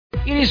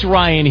It is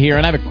Ryan here,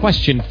 and I have a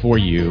question for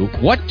you.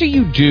 What do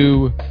you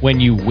do when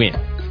you win?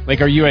 Like,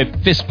 are you a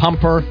fist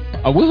pumper,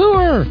 a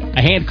woohooer,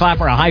 a hand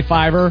clapper, a high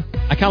fiver?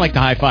 I kind of like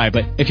the high five,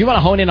 but if you want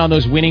to hone in on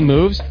those winning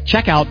moves,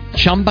 check out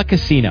Chumba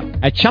Casino.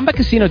 At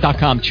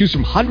ChumbaCasino.com, choose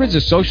from hundreds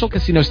of social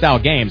casino-style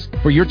games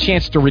for your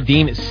chance to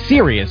redeem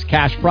serious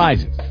cash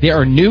prizes. There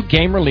are new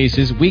game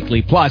releases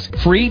weekly, plus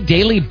free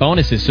daily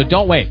bonuses, so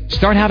don't wait.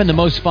 Start having the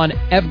most fun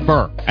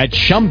ever at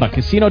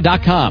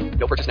ChumbaCasino.com.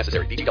 No purchase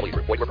necessary. VGW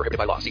Group. Void where prohibited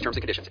by law. See terms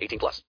and conditions. 18+.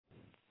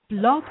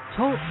 Blog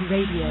Talk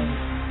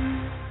Radio.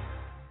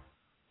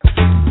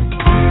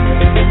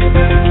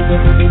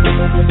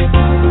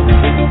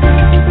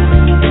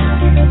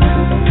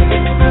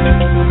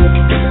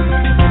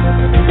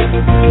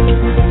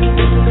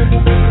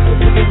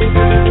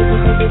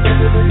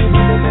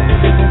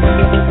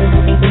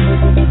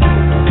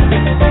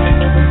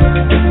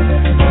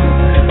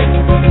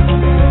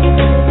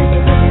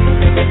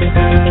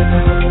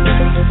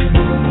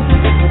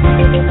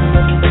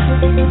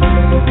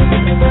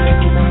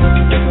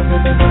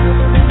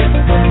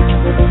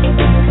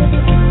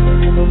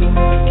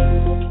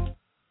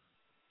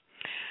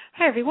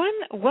 Hi, everyone.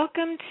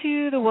 Welcome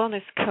to The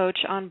Wellness Coach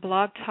on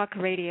Blog Talk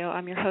Radio.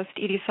 I'm your host,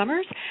 Edie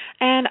Summers,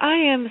 and I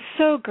am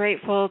so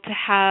grateful to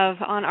have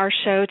on our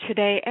show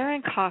today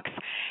Erin Cox.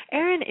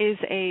 Erin is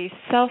a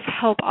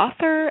self-help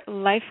author,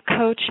 life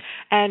coach,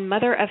 and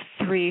mother of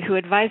 3 who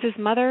advises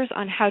mothers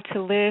on how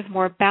to live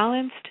more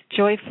balanced,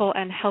 joyful,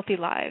 and healthy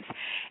lives.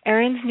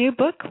 Erin's new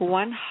book,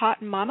 One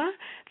Hot Mama,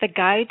 The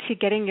Guide to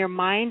Getting Your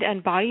Mind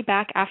and Body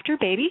Back After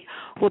Baby,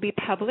 will be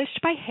published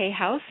by Hay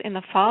House in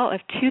the fall of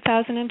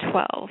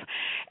 2012.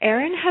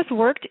 Erin has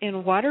worked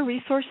in water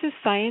resources,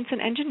 science,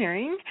 and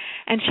engineering,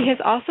 and she has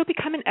also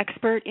become an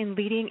expert in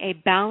leading a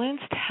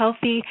balanced,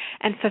 healthy,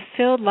 and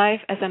fulfilled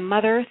life as a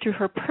mother through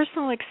her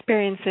personal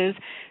experiences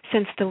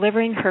since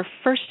delivering her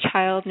first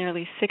child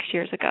nearly 6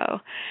 years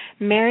ago.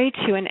 Married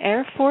to an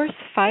Air Force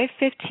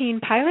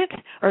F-515 pilot,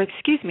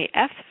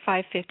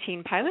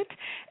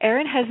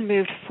 Erin has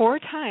moved 4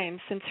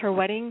 times since her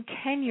wedding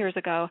 10 years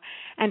ago,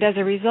 and as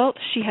a result,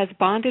 she has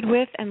bonded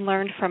with and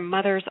learned from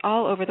mothers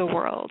all over the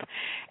world.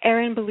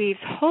 Erin believes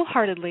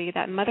wholeheartedly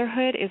that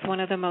motherhood is one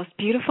of the most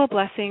beautiful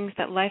blessings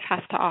that life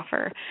has to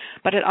offer,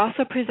 but it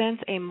also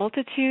presents a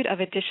multitude of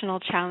additional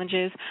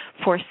challenges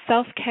for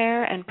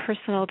self-care and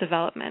personal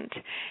development.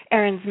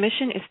 Erin's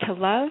mission is to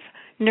love,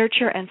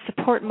 nurture, and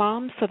support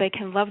moms so they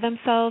can love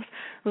themselves,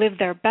 live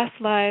their best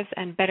lives,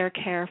 and better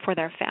care for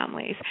their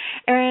families.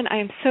 Erin, I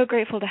am so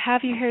grateful to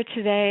have you here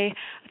today.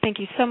 Thank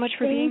you so much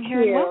for being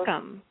here, and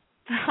welcome.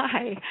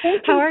 Hi.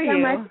 How are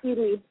you? Thank you so much,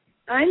 Edie.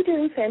 I'm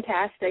doing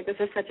fantastic. This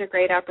is such a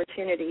great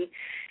opportunity.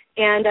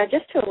 And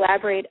just to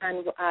elaborate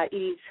on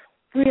Edie's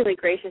really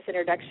gracious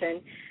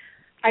introduction,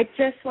 I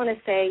just want to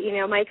say,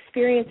 my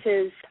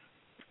experiences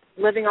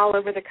living all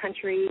over the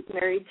country,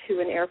 married to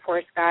an Air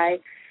Force guy,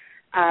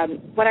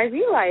 what I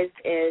realized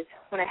is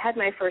when I had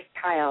my first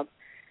child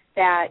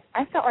that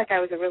I felt like I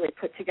was a really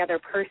put-together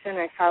person.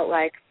 I felt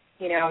like,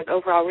 I was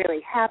overall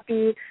really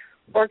happy,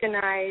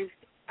 organized.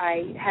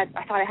 I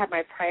thought I had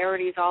my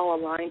priorities all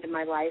aligned in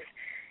my life.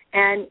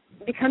 And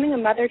becoming a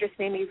mother just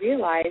made me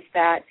realize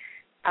that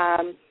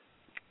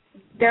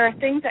there are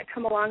things that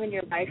come along in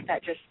your life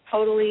that just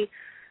totally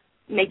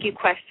make you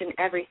question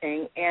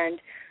everything. And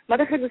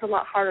motherhood was a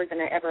lot harder than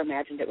I ever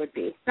imagined it would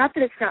be. Not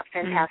that it's not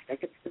fantastic.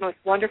 It's the most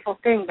wonderful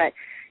thing, but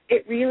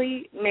it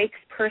really makes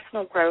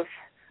personal growth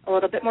a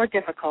little bit more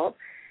difficult.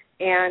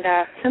 And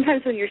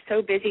sometimes when you're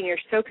so busy and you're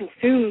so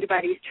consumed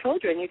by these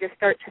children, you just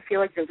start to feel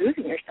like you're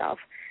losing yourself.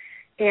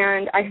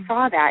 And I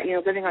saw that,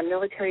 living on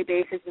military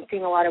bases and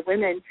seeing a lot of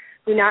women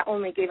who not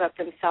only gave up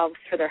themselves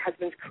for their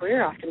husband's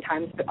career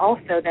oftentimes, but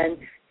also then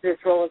this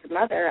role as a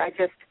mother. I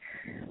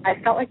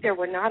felt like there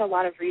were not a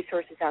lot of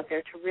resources out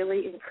there to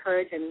really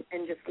encourage and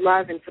just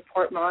love and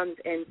support moms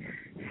and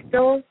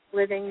still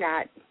living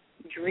that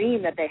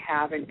dream that they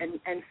have and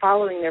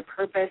following their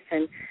purpose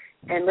and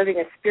living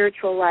a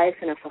spiritual life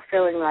and a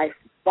fulfilling life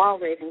while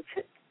raising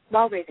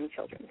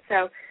children.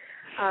 So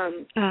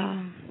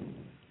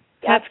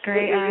that's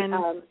great.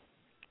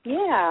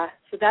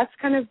 So that's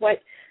kind of what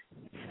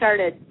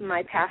started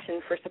my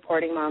passion for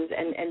supporting moms,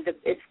 and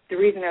it's the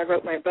reason I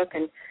wrote my book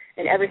and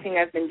everything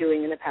I've been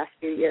doing in the past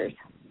few years.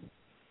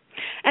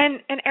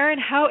 And Erin,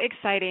 how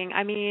exciting!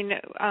 I mean,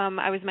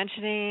 I was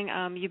mentioning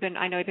you've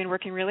been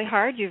working really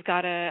hard. You've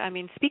got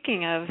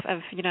speaking of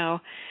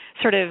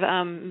sort of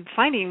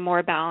finding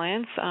more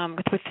balance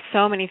with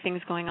so many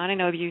things going on. I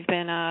know you've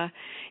been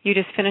you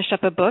just finished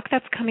up a book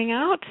that's coming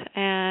out,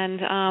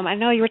 and I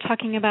know you were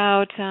talking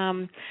about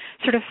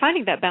sort of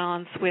finding that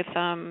balance with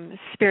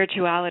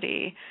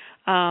spirituality.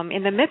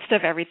 In the midst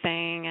of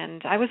everything.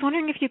 And I was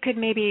wondering if you could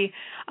maybe,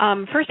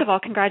 first of all,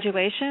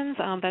 congratulations.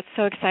 That's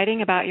so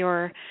exciting about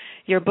your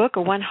book,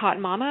 One Hot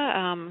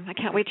Mama. I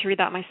can't wait to read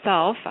that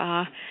myself.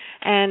 But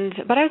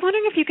I was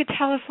wondering if you could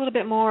tell us a little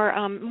bit more,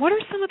 what are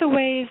some of the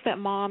ways that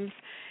moms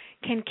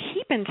can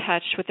keep in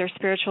touch with their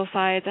spiritual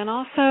sides, and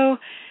also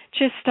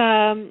just,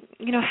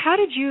 how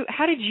did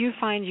you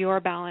find your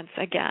balance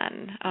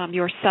again,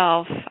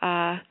 yourself,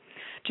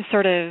 just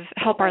sort of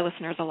help our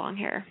listeners along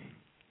here?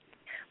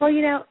 Well,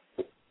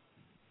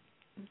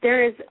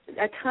 there is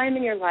a time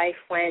in your life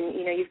when,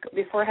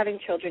 before having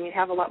children, you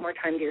have a lot more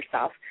time to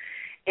yourself.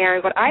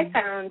 And what I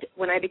found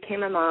when I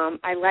became a mom,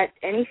 I let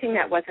anything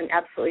that wasn't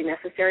absolutely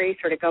necessary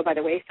sort of go by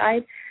the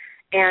wayside.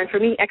 And for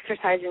me,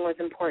 exercising was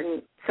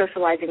important,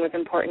 socializing was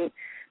important,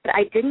 but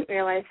I didn't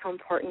realize how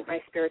important my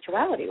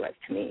spirituality was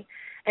to me.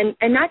 And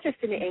not just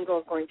in the angle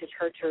of going to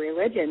church or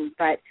religion,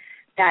 but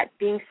that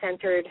being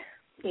centered,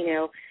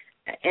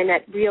 and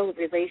that real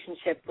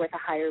relationship with a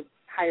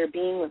higher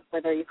being,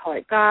 whether you call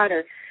it God,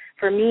 or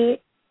for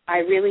me, I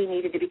really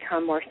needed to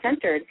become more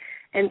centered.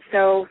 And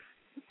so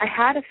I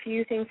had a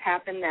few things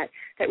happen that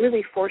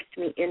really forced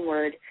me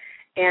inward.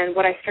 And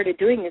what I started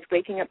doing is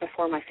waking up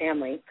before my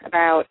family.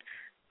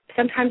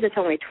 Sometimes it's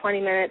only 20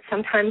 minutes.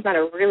 Sometimes on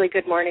a really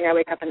good morning, I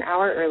wake up an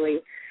hour early,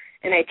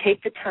 and I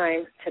take the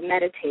time to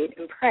meditate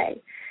and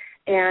pray.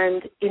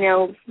 And,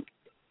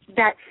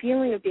 that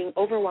feeling of being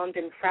overwhelmed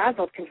and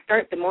frazzled can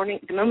start the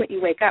moment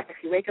you wake up. If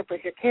you wake up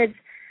with your kids,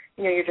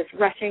 you're just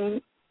rushing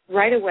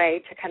right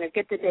away to kind of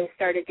get the day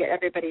started, get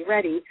everybody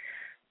ready.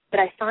 But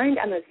I find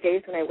on those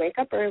days when I wake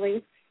up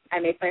early,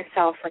 I make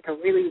myself like a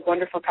really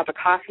wonderful cup of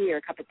coffee or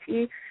a cup of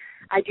tea.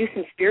 I do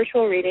some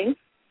spiritual reading,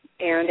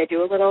 and I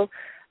do a little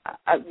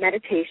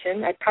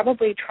meditation. I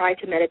probably try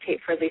to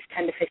meditate for at least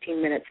 10 to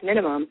 15 minutes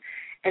minimum,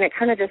 and it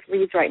kind of just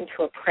leads right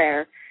into a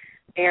prayer.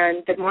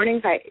 And the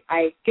mornings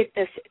I get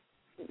this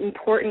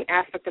important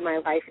aspect of my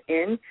life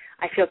in.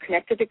 I feel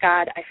connected to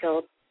God. I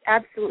feel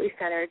absolutely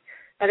centered.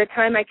 By the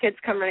time my kids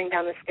come running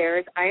down the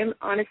stairs, I am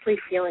honestly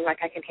feeling like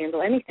I can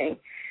handle anything.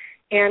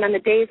 And on the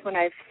days when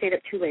I've stayed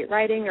up too late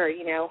writing, or,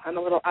 I'm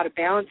a little out of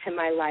balance in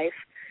my life,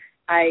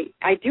 I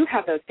do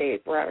have those days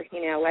where,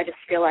 I just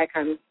feel like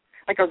I'm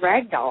like a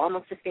rag doll,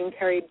 almost just being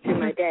carried through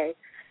my day.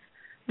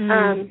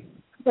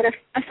 But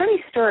a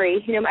funny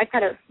story, I've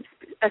got a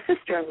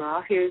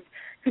sister-in-law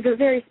who's a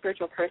very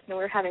spiritual person, and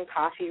we were having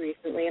coffee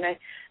recently, and I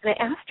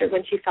asked her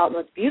when she felt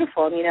most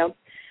beautiful, and,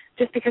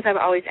 just because I'm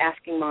always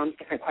asking moms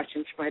different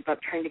questions for my book,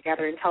 trying to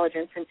gather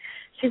intelligence, and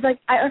she's like,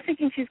 I was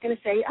thinking she's going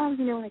to say,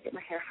 when I get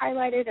my hair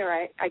highlighted, or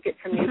I get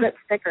some new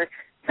lipstick, or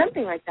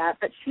something like that,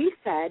 but she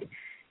said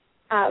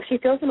she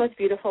feels the most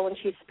beautiful when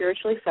she's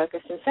spiritually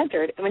focused and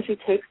centered, and when she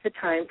takes the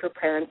time for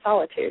prayer and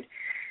solitude.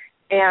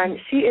 And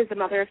she is a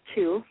mother of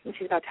two, and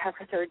she's about to have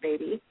her third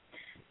baby,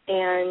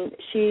 and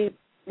she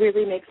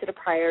really makes it a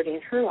priority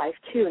in her life,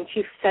 too. And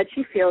she said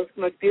she feels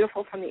most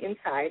beautiful from the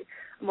inside,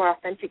 a more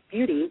authentic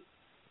beauty,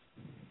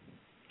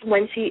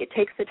 when she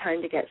takes the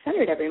time to get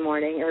centered every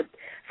morning. Or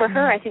for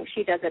her, I think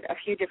she does it a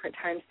few different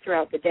times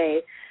throughout the day.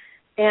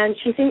 And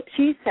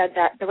she said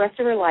that the rest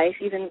of her life,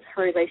 even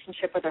her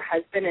relationship with her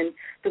husband and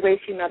the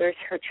way she mothers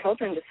her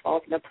children, just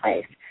falls into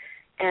place.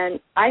 And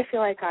I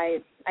feel like I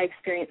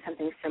experienced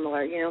something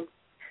similar,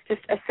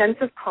 just a sense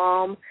of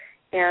calm,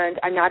 and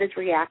I'm not as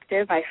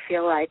reactive. I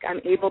feel like I'm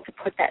able to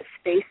put that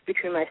space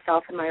between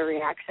myself and my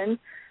reaction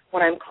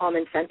when I'm calm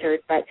and centered.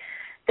 But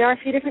there are a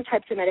few different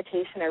types of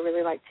meditation I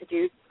really like to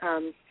do.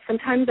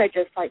 Sometimes I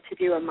just like to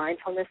do a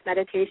mindfulness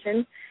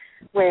meditation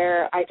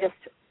where I just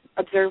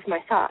observe my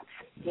thoughts.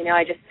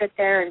 I just sit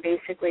there and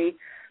basically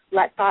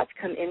let thoughts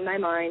come in my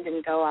mind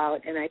and go out,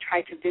 and I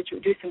try to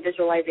do some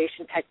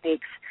visualization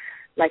techniques,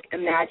 like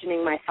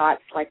imagining my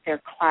thoughts like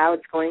they're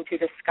clouds going through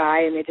the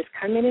sky, and they just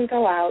come in and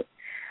go out.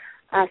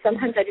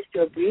 Sometimes I just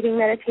do a breathing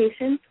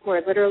meditation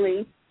where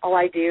literally all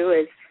I do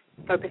is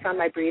focus on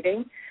my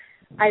breathing.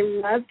 I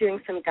love doing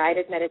some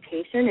guided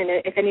meditation, and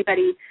if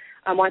anybody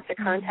wants to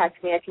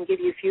contact me, I can give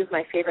you a few of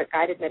my favorite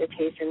guided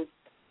meditations.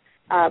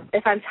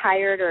 If I'm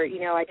tired or,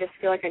 I just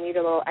feel like I need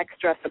a little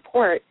extra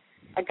support,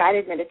 a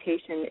guided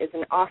meditation is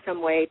an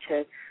awesome way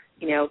to,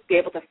 be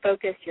able to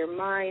focus your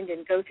mind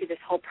and go through this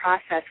whole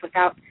process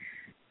without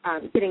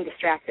getting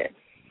distracted.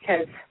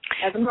 Because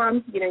as a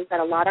mom, you've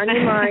got a lot on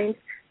your mind.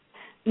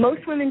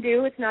 Most women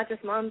do. It's not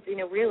just moms,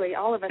 really.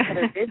 All of us that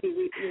are busy,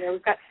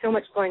 we've got so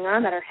much going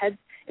on that our heads,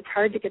 it's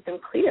hard to get them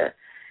clear.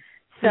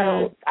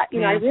 So,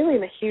 I really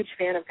am a huge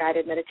fan of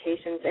guided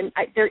meditations. And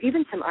there are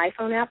even some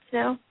iPhone apps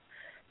now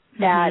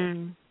that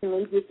can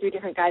lead you through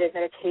different guided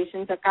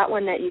meditations. I've got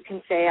one that you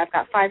can say, I've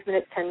got 5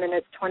 minutes, 10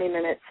 minutes, 20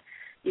 minutes.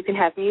 You can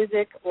have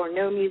music or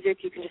no music.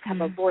 You can just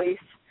have a voice.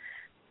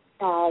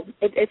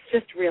 It's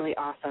just really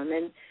awesome.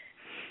 And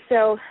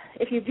so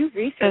if you do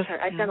research,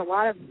 I've done a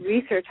lot of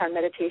research on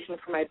meditation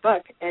for my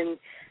book, and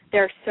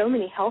there are so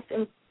many health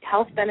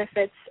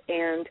benefits,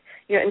 and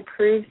it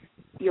improves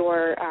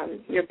your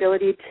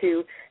ability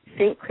to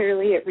think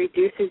clearly. It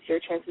reduces your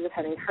chances of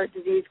having heart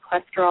disease,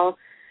 cholesterol,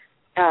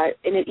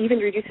 and it even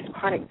reduces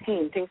chronic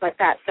pain, things like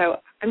that. So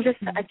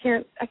I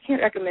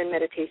can't recommend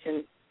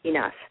meditation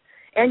enough.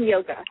 And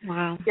yoga.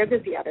 Wow.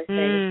 Yoga's the other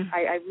thing.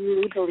 I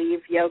really believe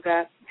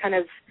yoga kind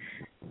of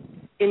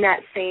in that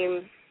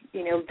same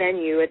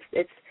venue.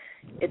 It's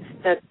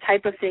the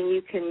type of thing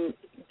you can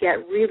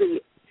get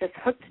really just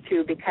hooked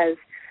to because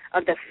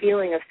of the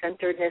feeling of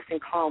centeredness and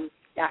calm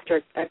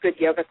after a good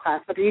yoga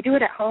class. Whether you do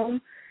it at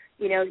home,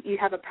 you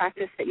have a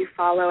practice that you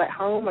follow at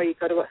home, or you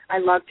go to I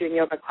love doing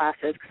yoga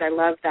classes because I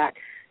love that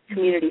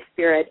community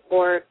spirit,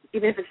 or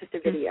even if it's just a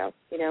video,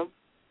 you know.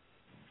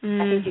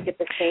 I think you get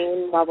the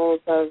same levels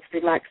of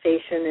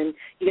relaxation, and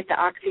you get the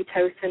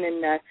oxytocin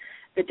and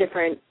the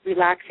different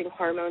relaxing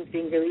hormones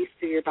being released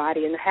through your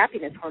body, and the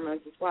happiness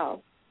hormones as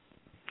well.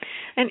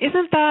 And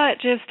isn't that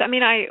just, I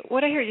mean,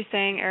 what I hear you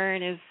saying,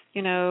 Erin, is,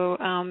 you know,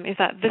 is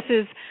that this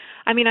is,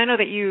 I mean, I know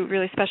that you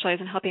really specialize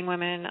in helping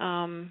women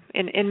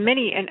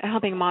in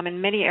helping mom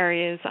in many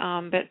areas,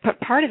 but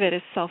part of it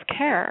is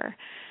self-care.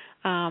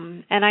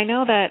 And I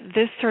know that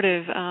this sort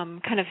of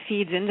kind of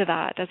feeds into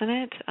that, doesn't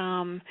it?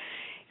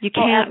 You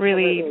can't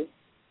really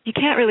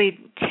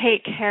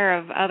take care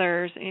of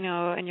others, you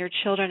know, and your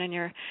children and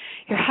your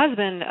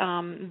husband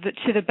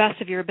to the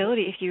best of your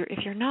ability. If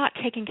you're not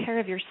taking care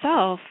of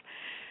yourself,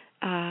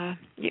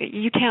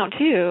 you count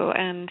too.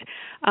 And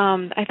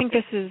I think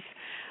this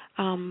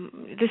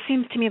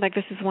seems to me like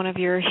this is one of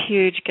your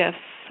huge gifts.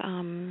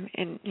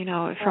 And you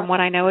know, from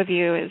what I know of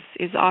you,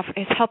 is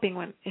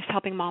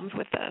helping moms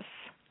with this.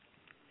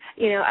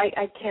 You know,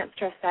 I can't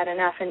stress that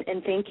enough,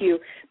 and thank you,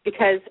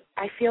 because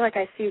I feel like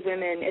I see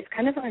women, it's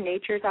kind of our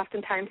natures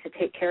oftentimes to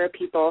take care of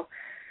people,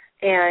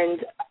 and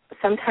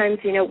sometimes,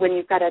 you know, when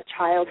you've got a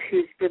child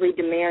who's really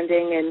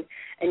demanding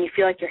and you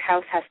feel like your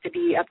house has to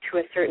be up to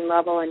a certain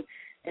level, and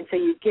so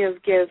you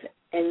give,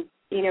 and,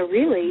 you know,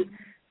 really,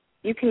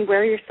 you can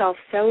wear yourself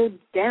so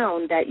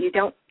down that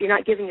you're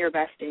not giving your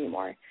best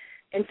anymore.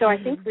 And so I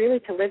think really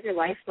to live your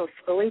life most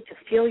fully, to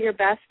feel your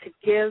best, to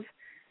give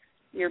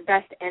your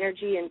best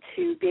energy, and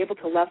to be able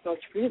to love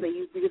most freely,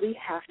 you really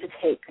have to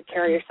take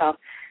care of yourself.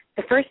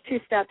 The first two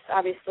steps,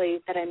 obviously,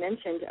 that I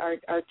mentioned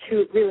are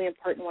two really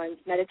important ones.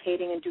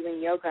 Meditating and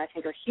doing yoga, I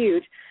think, are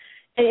huge.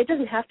 And it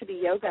doesn't have to be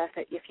yoga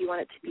if you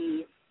want it to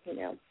be, you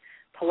know,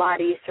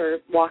 Pilates or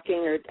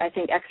walking, or I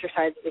think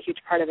exercise is a huge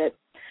part of it.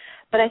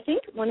 But I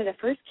think one of the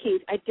first keys,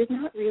 I did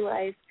not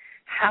realize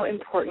how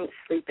important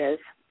sleep is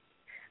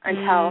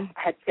until I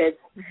had kids.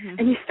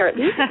 And you start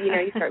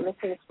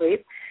missing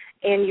sleep,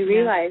 and you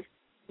realize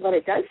what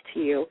it does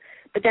to you.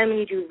 But then when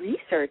you do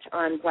research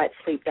on what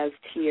sleep does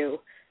to you,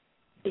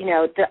 you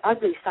know, the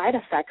ugly side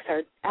effects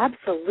are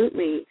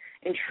absolutely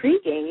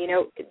intriguing. You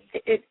know,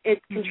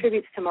 it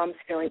contributes to moms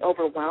feeling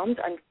overwhelmed,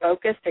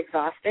 unfocused,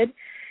 exhausted.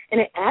 And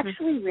it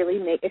actually really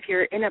if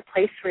you're in a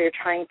place where you're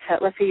trying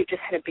to, let's say you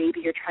just had a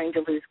baby, you're trying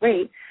to lose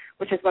weight,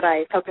 which is what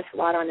I focus a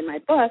lot on in my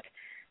book,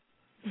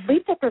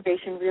 sleep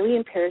deprivation really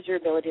impairs your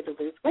ability to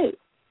lose weight.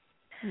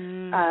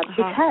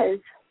 Because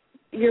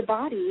your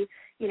body,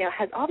 you know,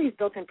 has all these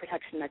built-in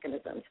protection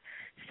mechanisms.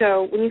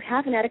 So when you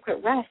have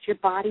inadequate rest, your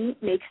body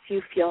makes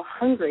you feel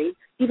hungry,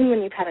 even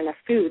when you've had enough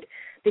food,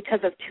 because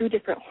of two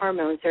different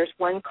hormones. There's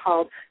one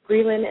called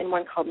ghrelin and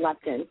one called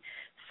leptin.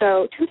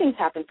 So two things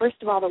happen. First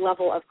of all, the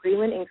level of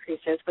ghrelin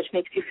increases, which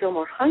makes you feel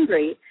more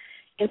hungry,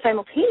 and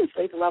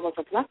simultaneously the levels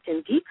of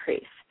leptin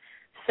decrease.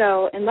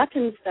 So, and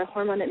leptin's the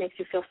hormone that makes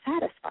you feel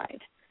satisfied.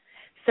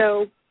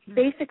 So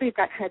basically you've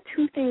got kind of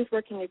two things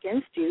working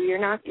against you. You're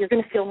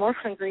going to feel more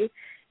hungry,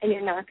 and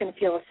you're not going to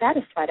feel as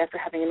satisfied after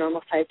having a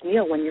normal-sized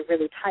meal when you're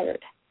really tired.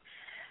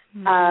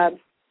 I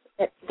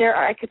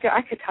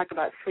could talk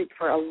about sleep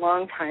for a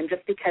long time,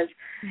 just because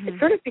it's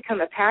sort of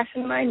become a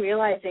passion of mine,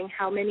 realizing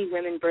how many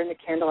women burn the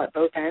candle at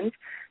both ends,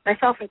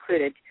 myself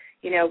included.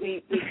 You know,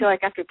 we feel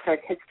like after we put our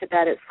kids to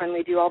bed, it's when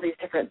we do all these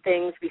different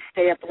things. We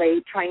stay up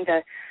late trying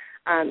to,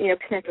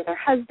 connect with our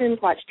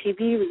husbands, watch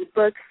TV, read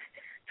books,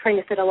 trying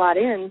to fit a lot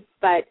in.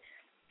 But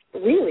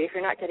really, if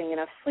you're not getting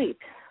enough sleep,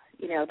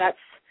 you know,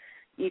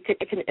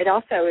 it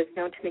also is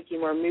known to make you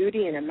more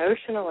moody and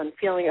emotional and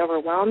feeling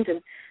overwhelmed,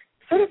 and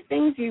sort of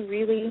things you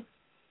really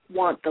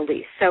want the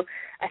least. So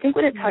I think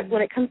when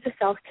it comes to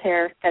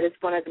self-care, that is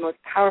one of the most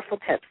powerful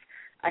tips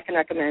I can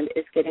recommend,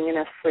 is getting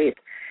enough sleep.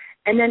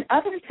 And then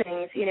other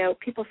things, you know,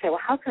 people say, well,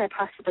 how can I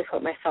possibly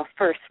put myself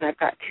first when I've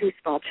got two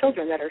small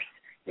children that are,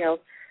 you know,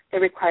 they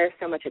require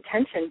so much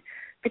attention?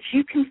 But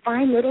you can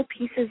find little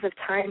pieces of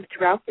time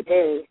throughout the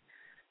day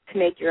to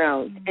make your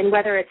own. And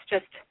whether it's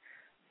just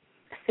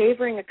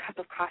savoring a cup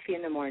of coffee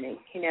in the morning,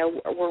 you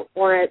know,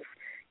 or it's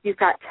you've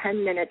got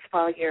 10 minutes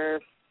while you're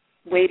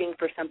waiting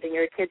for something,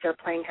 your kids are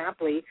playing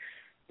happily,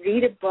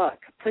 read a book,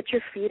 put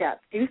your feet up,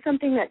 do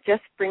something that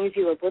just brings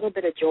you a little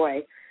bit of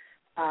joy,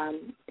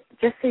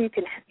 just so you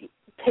can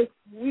take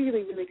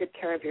really, really good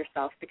care of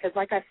yourself. Because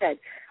like I said,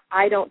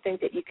 I don't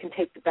think that you can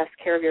take the best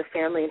care of your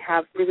family and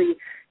have really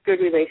good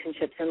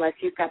relationships unless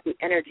you've got the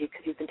energy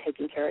because you've been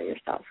taking care of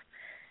yourself.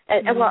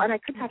 And I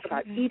could talk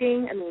about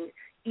eating. I mean,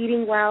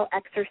 eating well,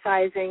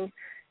 exercising,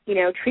 you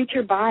know, treat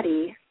your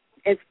body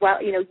as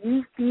well. You know,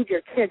 you feed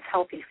your kids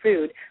healthy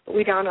food, but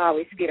we don't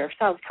always feed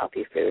ourselves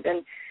healthy food.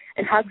 And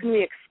how can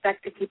we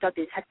expect to keep up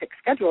these hectic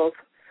schedules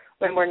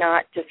when we're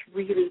not just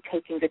really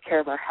taking good care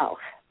of our health?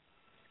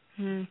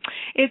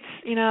 It's,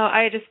 you know,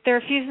 there are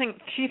a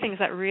few things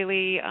that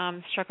really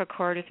struck a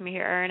chord with me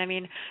here, Erin. I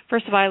mean,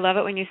 first of all, I love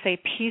it when you say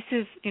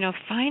pieces, you know,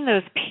 find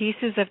those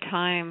pieces of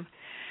time.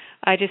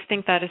 I just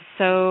think that is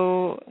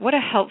what a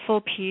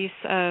helpful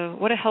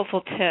what a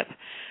helpful tip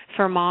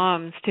for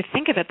moms to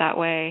think of it that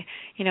way,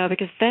 you know,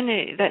 because then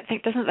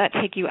doesn't that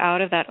take you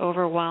out of that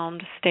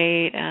overwhelmed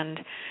state, and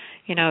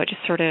it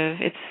just sort of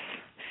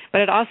but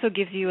it also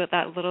gives you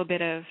that little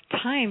bit of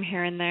time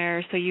here and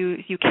there so you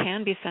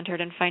can be centered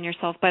and find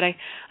yourself. But I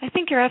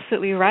think you're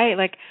absolutely right.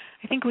 Like,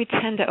 I think we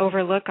tend to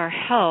overlook our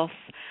health,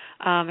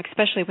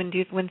 especially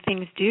when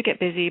things do get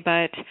busy.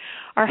 But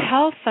our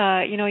health,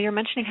 you're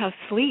mentioning how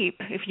sleep,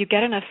 if you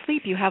get enough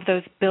sleep, you have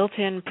those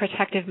built-in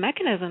protective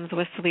mechanisms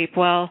with sleep.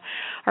 Well,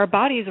 our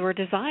bodies were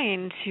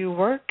designed to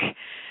work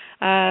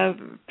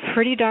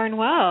pretty darn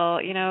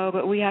well,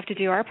 but we have to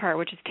do our part,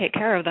 which is take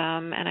care of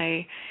them. And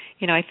I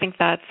think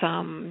that's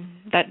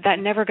that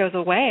never goes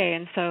away.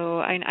 And so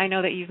I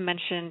know that you've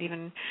mentioned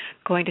even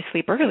going to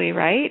sleep early,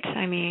 right?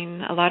 I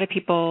mean, a lot of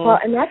people. Well,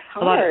 and that's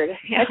hard.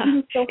 That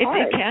can be so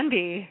hard. It can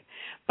be,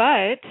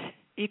 but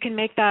you can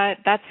make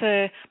that.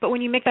 But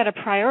when you make that a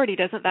priority,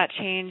 doesn't that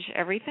change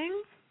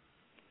everything?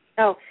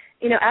 Oh,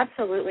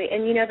 absolutely.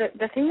 And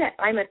the thing that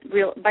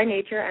by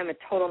nature, I'm a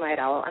total night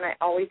owl, and I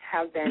always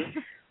have been.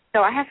 So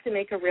I have to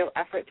make a real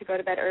effort to go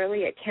to bed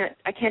early.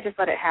 I can't just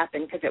let it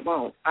happen, because it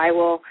won't. I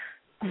will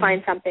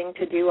find something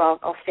to do.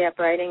 I'll stay up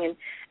writing.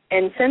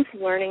 And since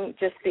learning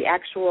just the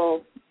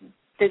actual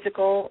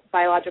physical,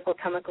 biological,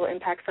 chemical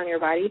impacts on your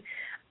body,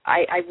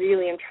 I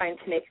really am trying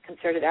to make a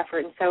concerted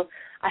effort. And so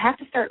I have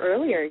to start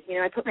earlier.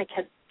 I put my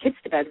kids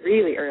to bed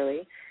really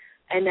early,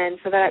 and then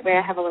so that way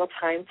I have a little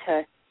time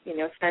to,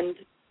 spend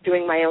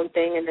doing my own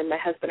thing, and then my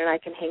husband and I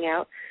can hang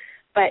out.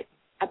 But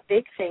a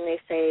big thing they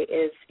say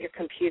is your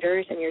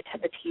computers and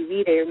the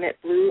TV, they emit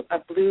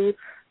a blue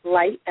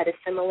light that is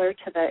similar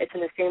to it's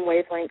in the same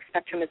wavelength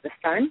spectrum as the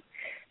sun.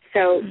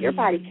 So your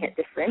body can't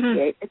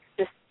differentiate. It's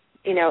just,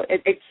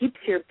 it keeps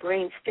your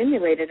brain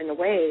stimulated in a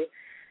way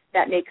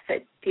that makes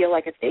it feel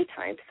like it's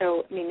daytime.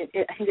 So,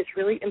 I think it's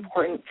really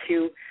important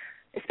to,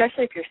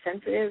 especially if you're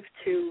sensitive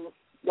to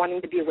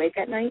wanting to be awake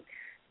at night,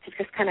 to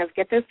just kind of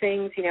get those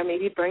things,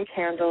 maybe burn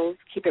candles,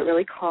 keep it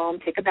really calm,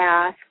 take a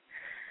bath.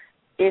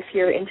 If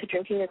you're into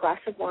drinking a glass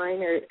of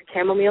wine or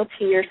chamomile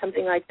tea or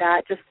something like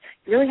that, just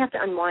you really have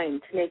to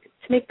unwind to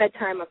make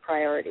bedtime a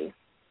priority.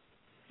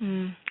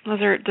 Those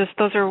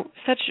are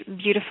such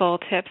beautiful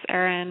tips,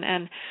 Erin,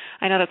 and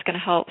I know that's going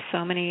to help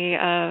so many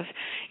of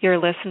your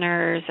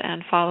listeners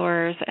and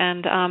followers.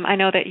 And I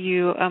know that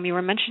you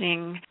were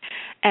mentioning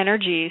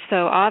energy.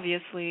 So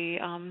obviously,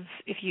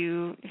 if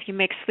you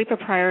make sleep a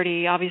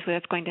priority, obviously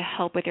that's going to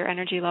help with your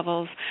energy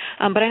levels.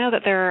 But I know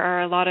that there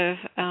are a lot of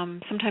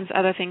sometimes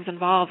other things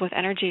involved with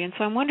energy. And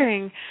so I'm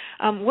wondering,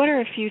 what are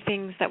a few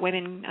things that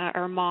women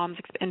or moms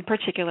in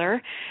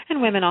particular,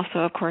 and women also,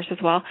 of course, as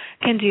well,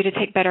 can do to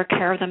take better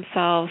care of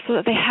themselves so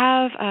that they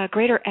have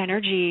greater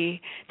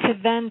energy to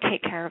then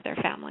take care of their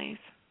families?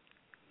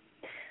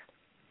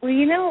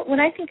 Well, when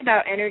I think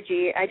about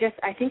energy, I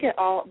think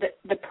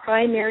the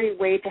primary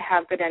way to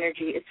have good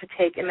energy is to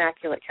take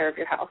immaculate care of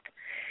your health.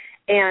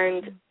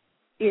 And,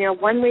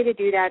 one way to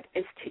do that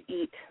is to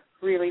eat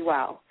really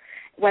well,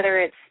 whether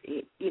it's,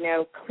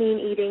 clean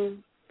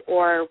eating,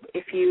 or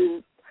if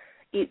you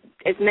eat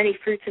as many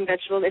fruits and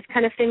vegetables. It's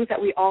kind of things that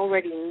we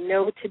already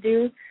know to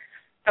do,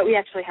 but we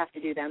actually have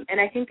to do them. And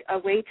I think a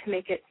way to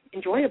make it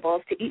enjoyable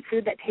is to eat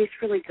food that tastes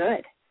really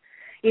good.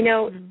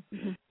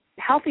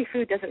 Healthy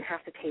food doesn't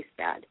have to taste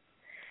bad.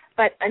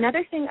 But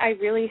another thing I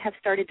really have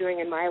started doing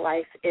in my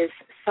life is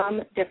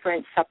some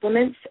different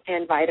supplements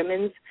and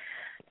vitamins.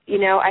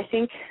 I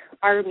think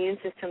our immune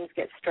systems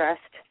get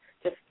stressed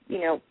just,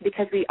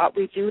 because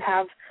we do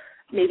have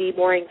maybe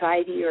more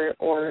anxiety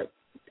or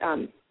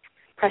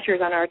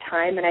pressures on our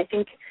time. And I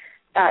think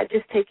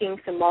just taking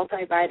some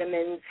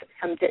multivitamins,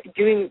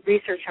 doing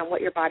research on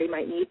what your body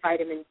might need,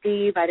 vitamin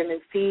D,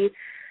 vitamin C,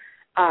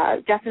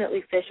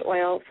 definitely fish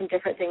oil, some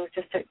different things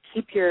just to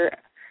keep your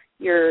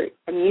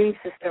immune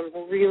system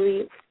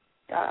really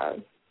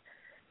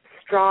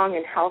strong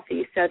and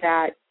healthy, so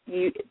that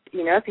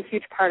it's a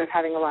huge part of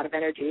having a lot of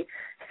energy.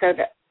 So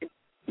that,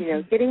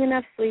 getting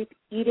enough sleep,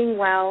 eating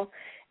well,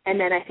 and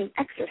then I think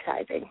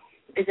exercising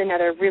is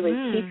another really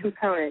key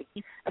component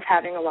of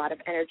having a lot of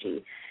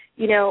energy.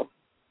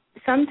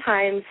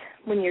 Sometimes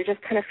when you're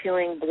just kind of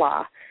feeling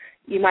blah,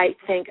 you might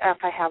think, if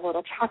I have a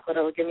little chocolate,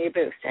 it'll give me a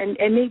boost. And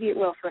maybe it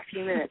will for a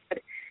few minutes, but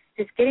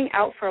just getting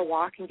out for a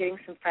walk and getting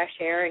some fresh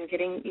air and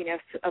getting,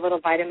 a little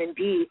vitamin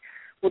D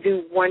will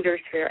do wonders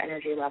for your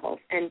energy levels.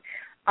 And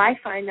I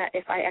find that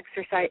if I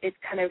exercise, it's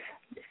kind of,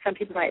 some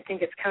people might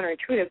think it's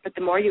counterintuitive, but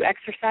the more you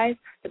exercise,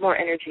 the more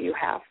energy you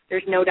have.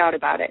 There's no doubt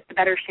about it. The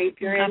better shape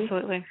you're in.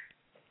 Absolutely.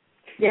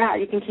 Yeah,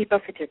 you can keep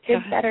up with your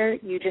kids better.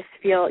 You just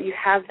feel you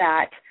have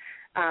that,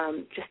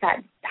 just that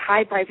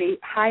high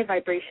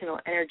vibrational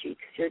energy,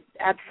 because you're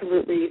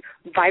absolutely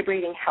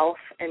vibrating health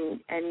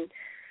and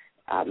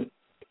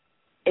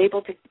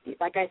able to,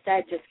 like I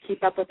said, just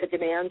keep up with the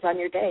demands on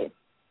your day.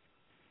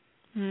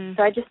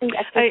 So I just think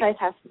exercise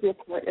has to be a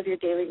part of your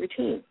daily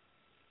routine.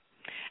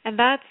 And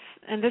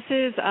this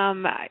is,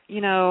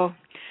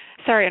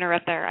 sorry to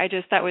interrupt there.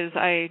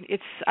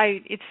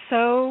 It's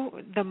so,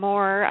 the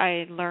more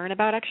I learn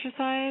about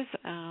exercise,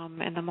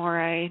 and the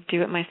more I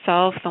do it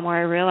myself, the more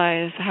I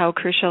realize how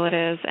crucial it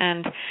is.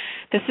 And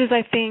this is,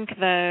 I think,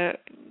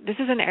 this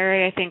is an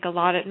area I think a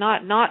lot of,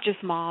 not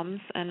just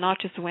moms and not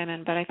just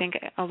women, but I think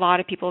a lot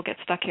of people get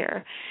stuck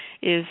here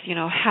is,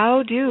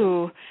 how do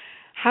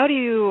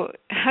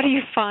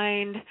you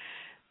find,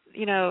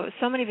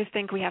 so many of us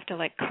think we have to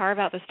like carve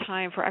out this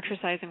time for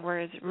exercising,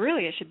 whereas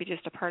really it should be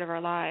just a part of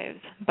our lives,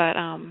 but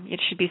it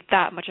should be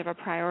that much of a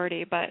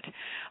priority. But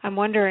I'm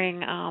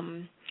wondering,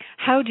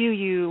 what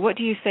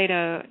do you say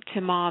to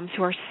moms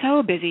who are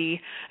so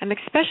busy, and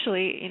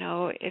especially,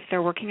 if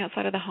they're working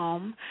outside of the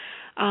home,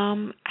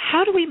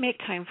 how do we make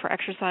time for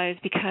exercise?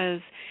 Because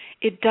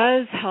it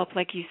does help,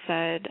 like you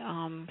said,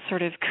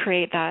 sort of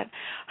create that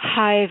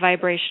high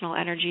vibrational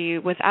energy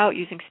without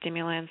using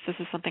stimulants. This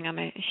is something I'm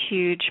a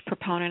huge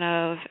proponent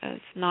of,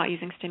 is not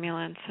using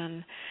stimulants.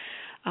 And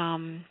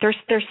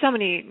there's so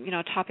many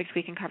topics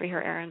we can cover here,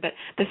 Erin. But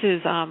this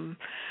is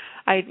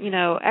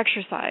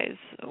exercise.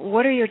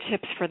 What are your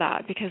tips for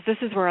that? Because this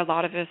is where a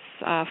lot of us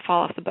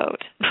fall off the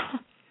boat.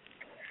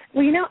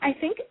 Well, I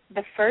think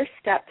the first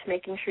step to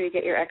making sure you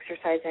get your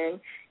exercise in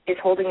is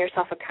holding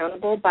yourself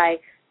accountable by,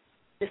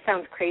 this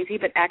sounds crazy,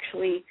 but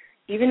actually,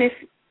 even if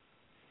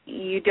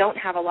you don't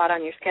have a lot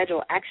on your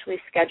schedule, actually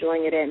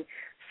scheduling it in,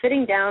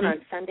 sitting down on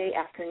Sunday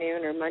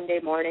afternoon or Monday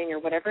morning or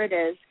whatever it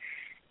is,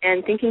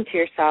 and thinking to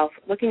yourself,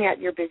 looking at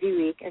your busy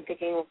week and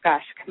thinking, well,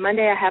 gosh,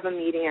 Monday I have a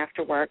meeting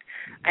after work.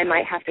 I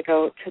might have to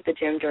go to the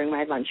gym during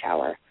my lunch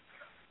hour.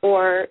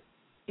 Or,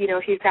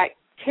 if you've got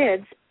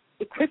kids,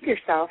 equip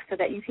yourself so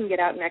that you can get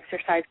out and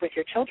exercise with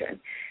your children.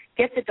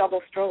 Get the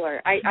double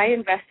stroller. I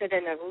invested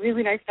in a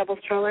really nice double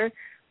stroller,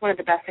 one of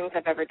the best things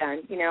I've ever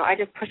done. I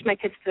just push my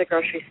kids to the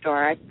grocery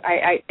store.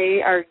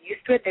 They are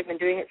used to it. They've been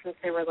doing it since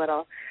they were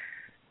little.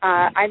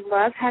 I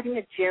love having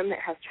a gym that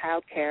has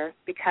childcare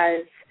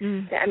because,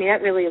 that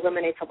really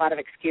eliminates a lot of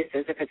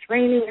excuses. If it's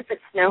raining, if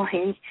it's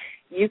snowing,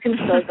 you can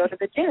still go to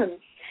the gym.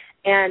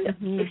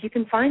 And if you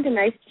can find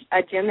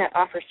a gym that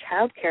offers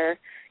childcare,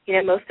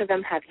 most of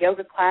them have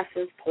yoga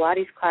classes,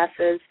 Pilates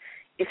classes.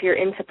 If you're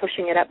into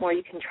pushing it up more,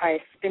 you can try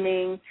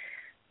spinning.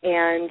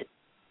 And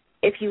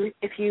if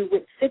you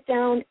would sit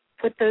down,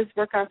 put those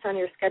workouts on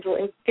your schedule,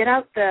 and get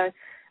out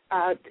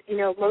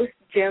most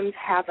gyms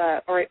have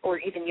or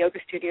even yoga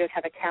studios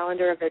have a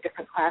calendar of their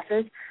different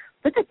classes.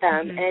 Look at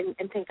them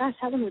and think, gosh,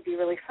 that one would be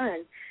really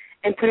fun,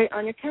 and put it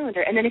on your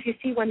calendar. And then if you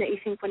see one that you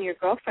think one of your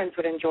girlfriends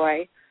would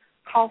enjoy,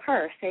 call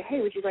her. Say, hey,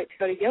 would you like to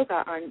go to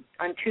yoga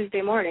on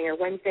Tuesday morning or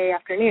Wednesday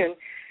afternoon?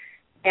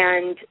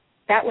 And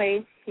that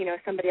way,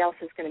 somebody else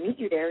is going to meet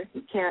you there.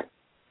 You can't,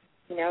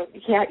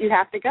 you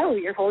have to go.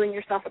 You're holding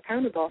yourself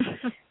accountable.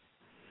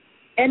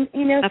 And,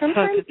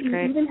 sometimes you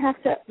even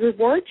have to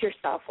reward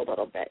yourself a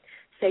little bit.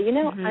 Say,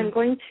 I'm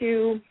going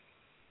to,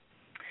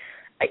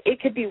 it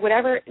could be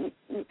whatever, and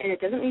it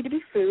doesn't need to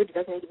be food. It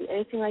doesn't need to be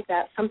anything like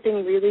that.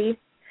 Something really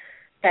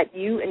that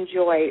you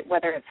enjoy,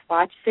 whether it's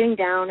sitting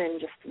down and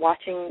just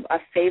watching a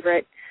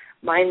favorite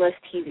mindless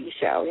TV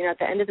show. At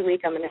the end of the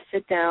week, I'm going to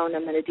sit down,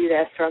 I'm going to do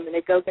this, or I'm going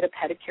to go get a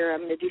pedicure,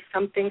 I'm going to do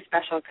something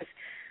special, because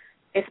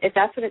if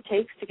that's what it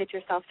takes to get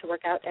yourself to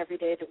work out every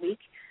day of the week,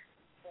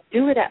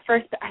 do it at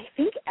first. But I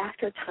think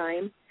after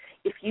time,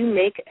 if you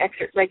make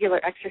regular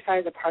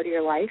exercise a part of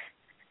your life,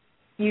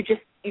 you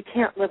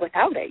can't live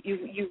without it.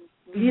 You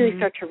really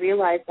start to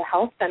realize the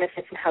health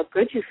benefits and how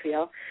good you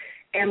feel.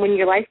 And when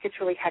your life gets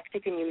really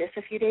hectic and you miss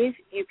a few days,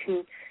 you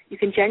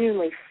can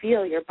genuinely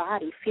feel your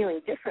body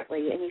feeling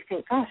differently, and you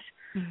think, gosh,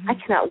 I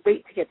cannot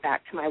wait to get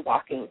back to my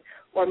walking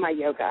or my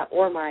yoga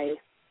or my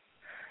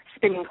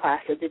spinning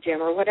class at the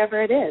gym or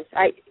whatever it is.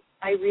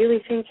 I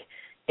really think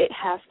it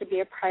has to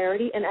be a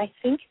priority, and I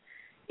think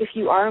if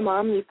you are a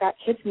mom and you've got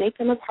kids, make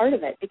them a part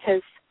of it,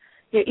 because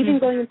even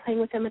going and playing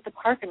with them at the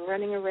park and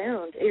running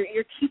around,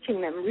 you're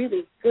teaching them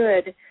really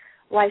good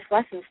life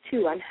lessons,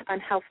 too, on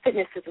how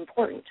fitness is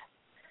important.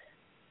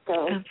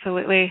 So.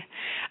 Absolutely,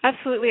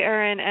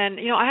 Erin. And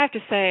I have to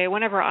say,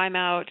 whenever I'm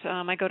out,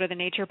 I go to the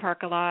nature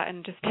park a lot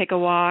and just take a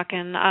walk.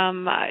 And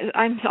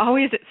I'm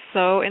always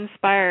so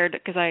inspired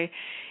because there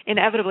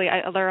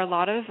are a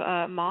lot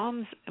of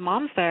moms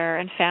there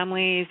and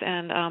families,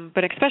 and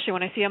but especially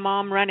when I see a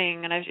mom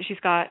running and she's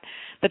got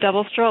the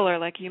double stroller,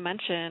 like you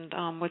mentioned,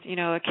 with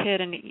a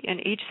kid in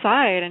each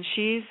side, and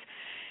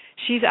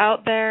she's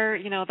out there.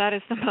 That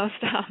is the most.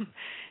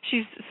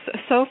 She's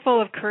so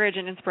full of courage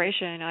and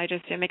inspiration.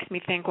 It makes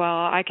me think, well,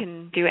 I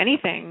can do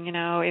anything,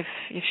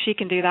 if she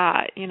can do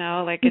that,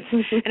 it's,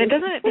 and it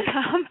doesn't,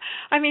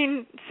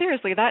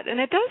 seriously, and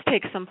it does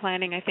take some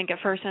planning, I think, at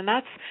first, and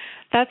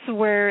that's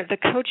where the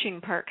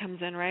coaching part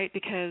comes in, right?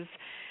 Because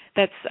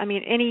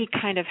any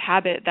kind of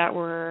habit that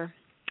we're,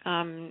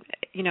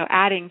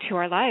 adding to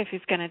our life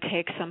is going to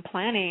take some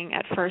planning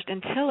at first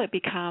until it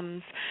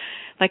becomes,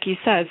 like you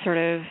said, sort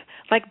of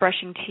like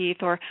brushing teeth.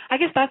 Or I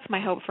guess that's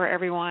my hope for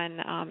everyone,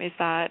 is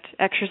that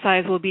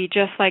exercise will be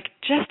just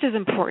as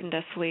important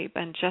as sleep,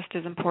 and just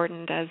as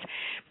important as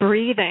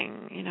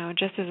breathing,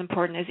 just as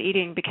important as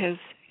eating, because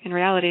in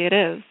reality it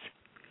is.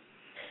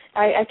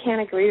 I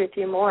can't agree with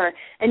you more.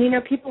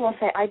 And, people will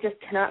say, I just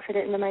cannot fit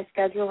it into my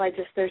schedule.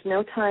 There's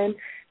no time.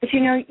 But,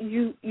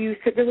 you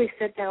should really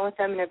sit down with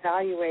them and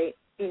evaluate,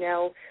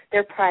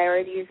 their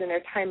priorities and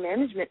their time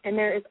management, and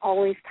there is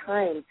always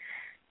time.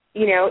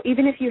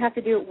 Even if you have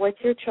to do it with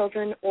your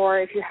children, or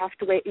if you have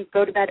to you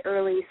go to bed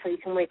early so you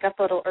can wake up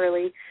a little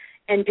early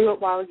and do it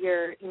while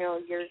your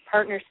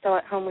partner's still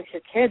at home with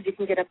your kids. You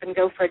can get up and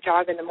go for a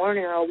jog in the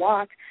morning or a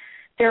walk.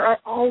 There are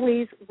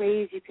always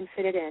ways you can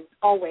fit it in,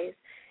 always.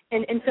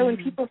 And so when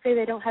people say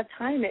they don't have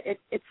time,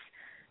 it's,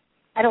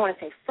 I don't want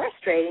to say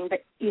frustrating,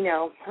 but,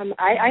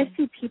 I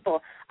see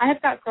people. I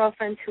have got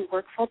girlfriends who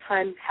work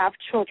full-time, have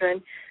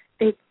children.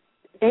 They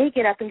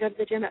get up and go to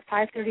the gym at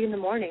 5:30 in the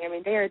morning. I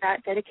mean, they are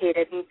that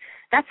dedicated, and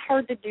that's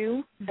hard to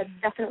do. That's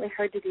definitely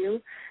hard to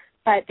do,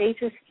 but they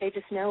just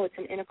know it's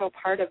an integral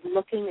part of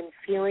looking and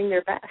feeling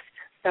their best.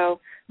 So,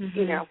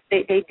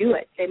 they do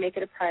it. They make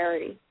it a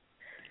priority.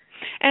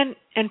 And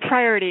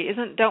priority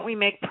don't we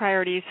make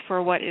priorities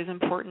for what is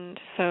important?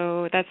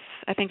 So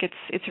I think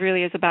it's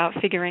really is about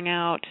figuring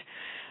out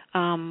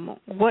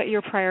what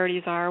your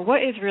priorities are,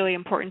 what is really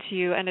important to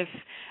you, and if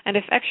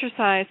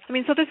exercise. I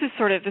mean, so this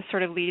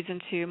sort of leads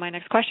into my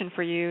next question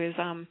for you is,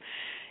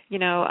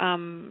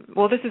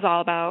 this is all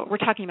about, we're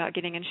talking about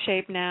getting in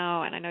shape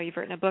now, and I know you've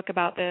written a book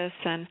about this,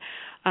 and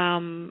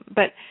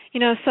what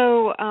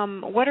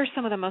are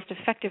some of the most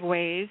effective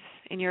ways,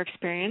 in your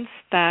experience,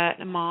 that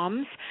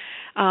moms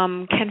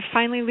can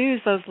finally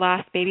lose those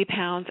last baby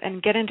pounds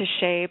and get into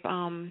shape?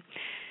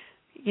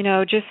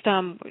 Just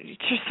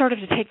sort of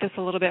to take this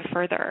a little bit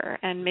further,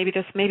 and maybe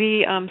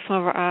some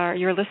of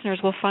your listeners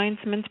will find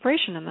some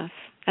inspiration in this,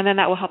 and then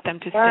that will help them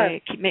to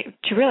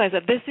realize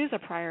that this is a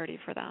priority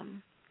for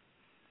them.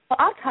 Well,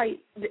 I'll tell you,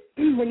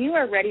 when you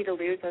are ready to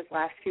lose those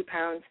last few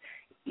pounds,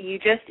 you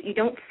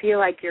don't feel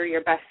like you're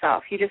your best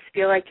self. You just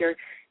feel like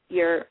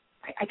you're.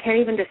 I can't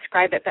even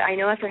describe it, but I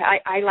know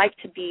I like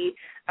to be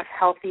a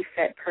healthy,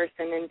 fit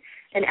person,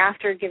 and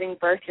after giving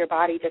birth, your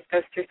body just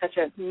goes through such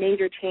a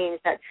major change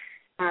that.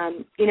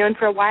 And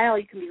for a while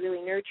you can be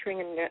really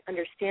nurturing and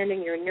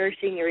understanding, you're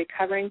nursing, you're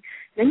recovering.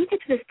 Then you get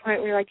to this point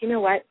where you're like, you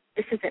know what,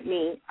 this isn't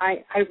me.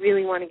 I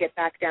really want to get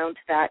back down to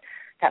that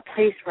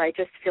place where I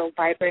just feel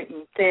vibrant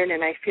and thin,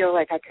 and I feel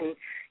like I can,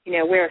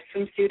 wear a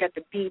swimsuit at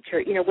the beach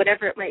or,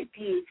 whatever it might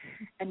be.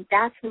 And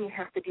that's when you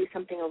have to do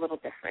something a little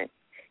different.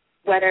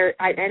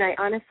 I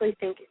honestly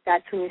think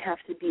that's when you have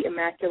to be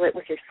immaculate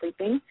with your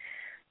sleeping.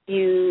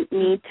 You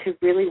need to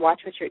really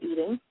watch what you're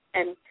eating.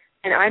 And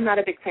I'm not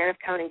a big fan of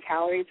counting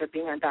calories or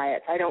being on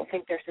diets. I don't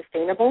think they're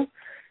sustainable.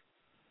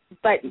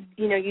 But,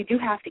 you do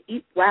have to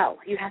eat well.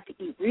 You have to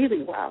eat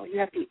really well. You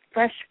have to eat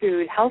fresh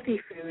food, healthy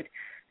food,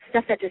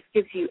 stuff that just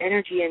gives you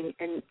energy and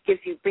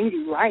brings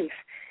you life.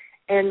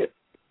 And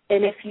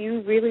if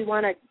you really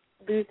want to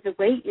lose the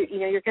weight,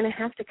 you're going to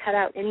have to cut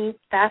out any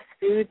fast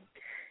food,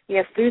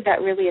 food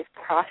that really is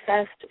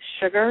processed,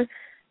 sugar.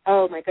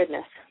 Oh, my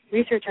goodness.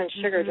 Research on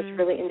sugar just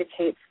really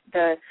indicates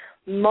the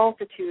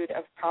multitude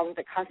of problems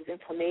that causes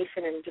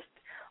inflammation and just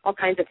all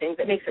kinds of things.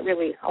 It makes it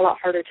really a lot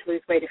harder to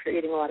lose weight if you're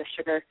eating a lot of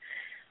sugar.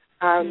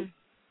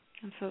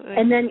 Absolutely.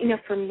 And then,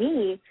 for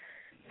me,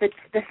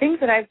 the things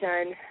that I've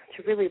done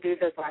to really lose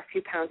those last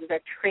few pounds is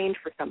I've trained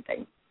for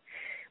something.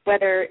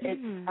 Whether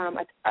it's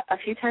a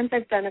few times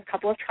I've done a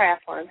couple of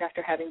triathlons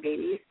after having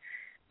babies,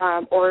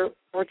 or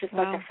just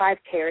like a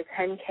 5K or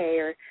 10K,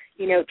 or,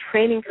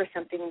 training for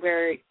something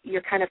where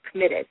you're kind of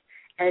committed.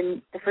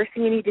 And the first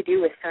thing you need to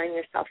do is sign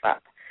yourself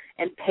up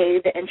and pay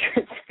the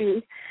entrance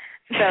fee.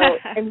 So,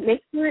 and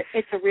make sure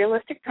it's a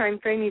realistic time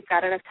frame. You've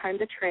got enough time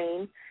to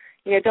train.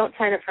 Don't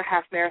sign up for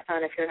half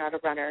marathon if you're not a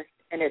runner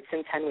and it's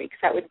in 10 weeks.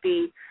 That would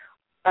be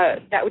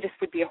a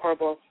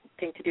horrible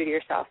thing to do to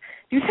yourself.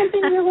 Do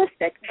something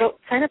realistic. Go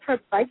sign up for a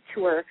bike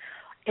tour.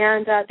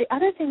 And the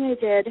other thing I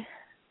did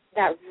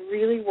that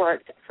really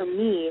worked for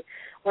me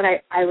when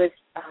I was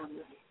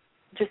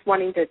just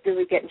wanting to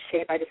really get in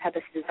shape, I just had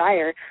this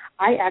desire,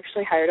 I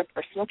actually hired a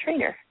personal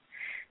trainer.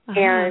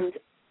 And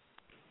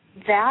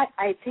that,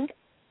 I think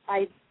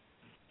I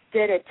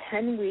did a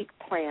 10-week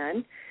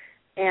plan,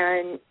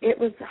 and it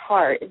was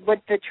hard.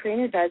 What the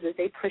trainer does is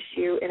they push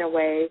you in a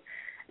way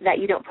that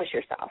you don't push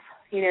yourself.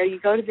 You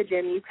go to the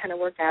gym, you kind of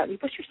work out, and you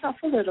push yourself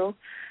a little,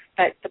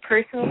 but the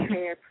personal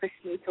trainer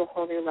pushes you to a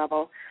whole new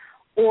level.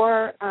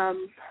 Or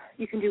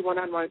you can do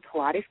one-on-one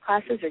Pilates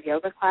classes or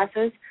yoga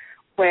classes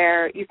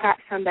where you've got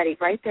somebody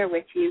right there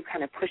with you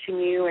kind of pushing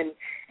you and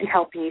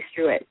helping you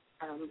through it.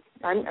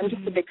 I'm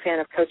just a big fan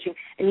of coaching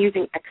and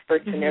using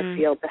experts in their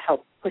field to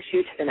help push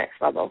you to the next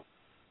level.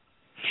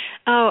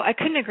 Oh, I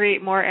couldn't agree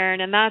more,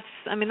 Erin. And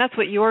that's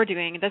what you're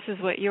doing. This is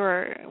what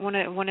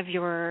one of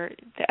the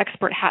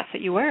expert hats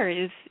that you wear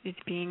is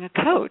being a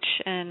coach.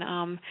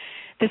 And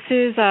this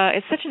is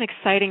it's such an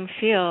exciting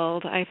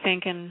field, I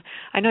think. And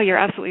I know you're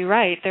absolutely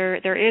right.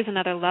 There is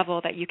another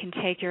level that you can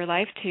take your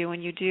life to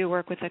when you do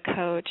work with a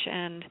coach.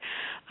 And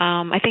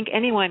I think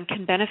anyone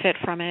can benefit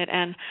from it.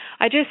 And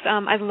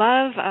I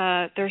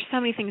love. There's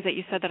so many things that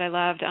you said that I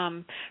loved.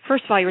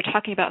 First of all, you were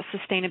talking about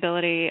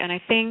sustainability, and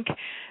I think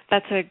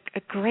that's a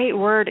great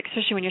word,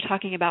 especially when you're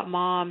talking about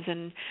moms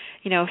and,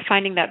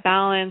 finding that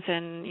balance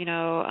and,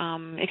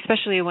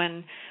 especially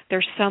when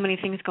there's so many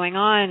things going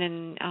on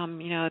and,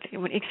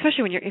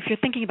 especially when if you're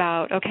thinking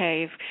about,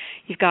 okay,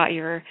 you've got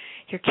your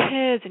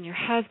kids and your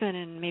husband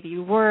and maybe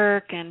you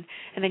work and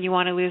then you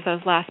want to lose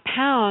those last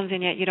pounds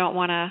and yet you don't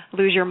want to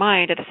lose your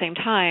mind at the same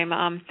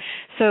time.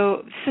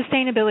 So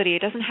sustainability,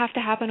 it doesn't have to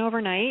happen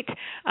overnight,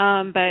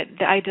 but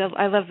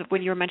I love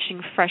when you were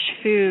mentioning fresh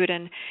food,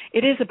 and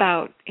it is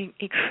about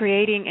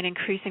creating and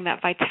increasing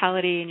that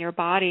vitality in your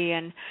body.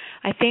 And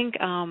I think,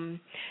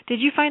 did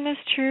you find this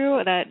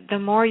true, that the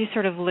more you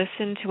sort of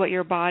listen to what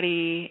your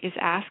body is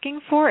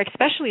asking for,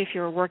 especially if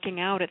you're working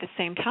out at the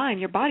same time,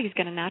 your body's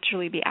going to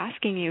naturally be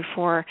asking you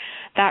for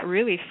that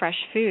really fresh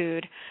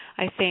food,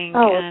 I think.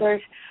 Oh,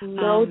 there's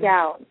no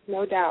doubt.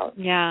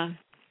 Yeah.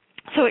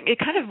 So it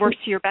kind of works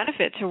to your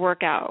benefit to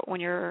work out when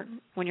you're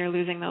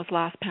losing those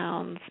last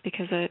pounds,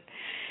 because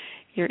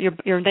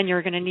you're then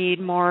you're going to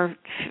need more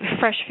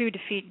fresh food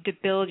to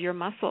build your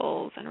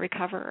muscles and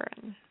recover.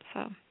 And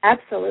so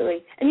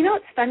absolutely. And you know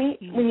what's funny?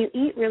 When you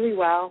eat really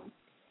well,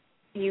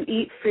 you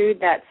eat food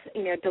that's,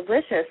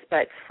 delicious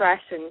but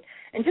fresh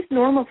and just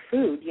normal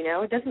food.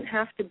 It doesn't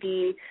have to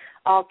be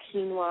all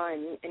quinoa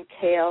and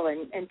kale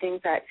and things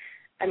that.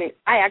 I mean,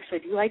 I actually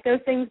do like those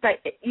things, but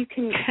you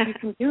can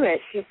do it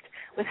just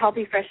with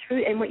healthy, fresh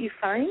food. And what you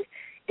find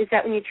is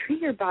that when you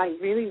treat your body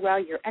really well,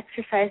 you're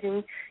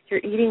exercising, you're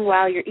eating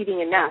well, you're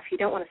eating enough. You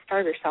don't want to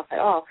starve yourself at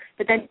all.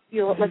 But then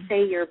let's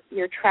say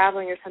you're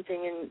traveling or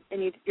something,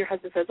 and your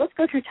husband says, "Let's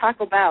go through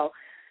Taco Bell."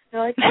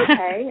 You're like,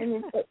 okay,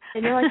 and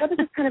you're like, "Oh, this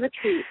is kind of a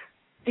treat."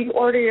 So you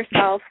order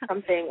yourself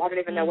something. I don't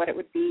even know what it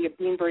would be, a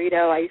bean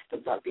burrito. I used to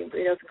love bean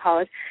burritos in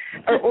college.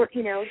 Or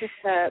just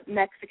a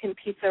Mexican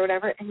pizza or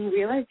whatever, and you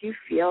realize you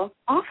feel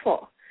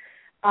awful.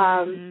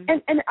 And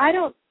I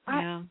don't,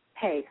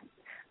 hey,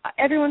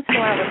 every once in a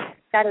while,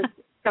 that is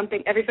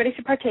something everybody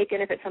should partake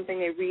in if it's something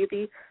they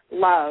really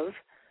love.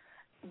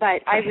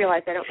 But I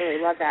realized I don't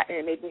really love that, and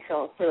it made me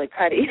feel really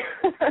cruddy.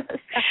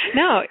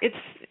 No,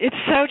 it's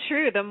so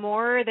true. The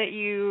more that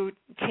you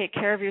take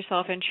care of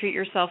yourself and treat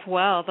yourself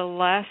well, the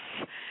less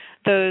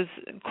those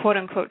quote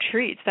unquote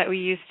treats that we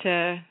used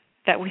to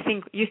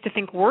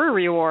think were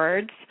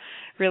rewards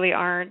really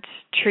aren't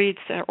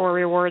treats or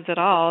rewards at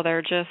all.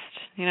 They're just,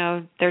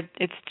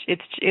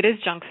 it is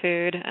junk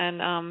food,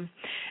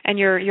 and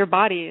your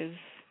body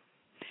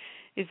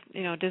is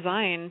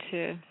designed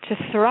to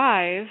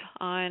thrive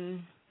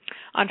on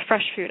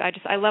fresh food.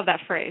 I love that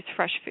phrase,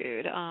 fresh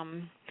food.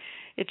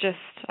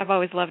 I've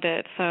always loved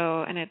it.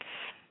 So, and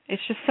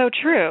it's just so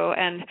true.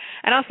 And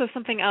also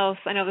something else,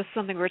 I know this is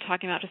something we were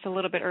talking about just a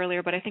little bit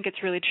earlier, but I think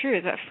it's really true,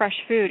 is that fresh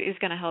food is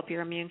going to help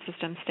your immune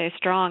system stay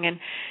strong.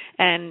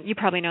 And you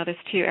probably know this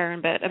too,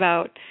 Erin, but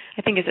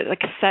I think is it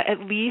like at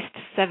least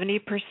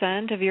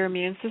 70% of your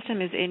immune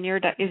system is in your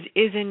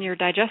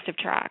digestive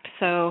tract.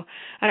 So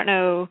I don't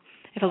know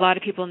if a lot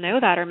of people know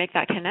that or make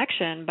that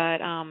connection,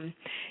 but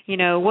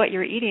what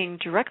you're eating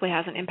directly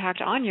has an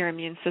impact on your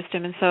immune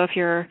system. And so if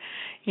you're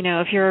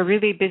a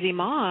really busy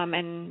mom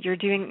and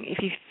if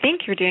you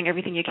think you're doing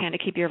everything you can to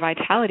keep your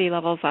vitality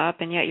levels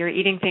up, and yet you're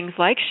eating things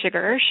like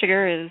sugar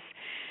is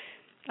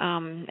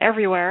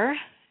everywhere,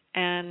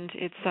 and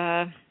it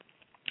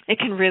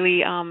can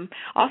really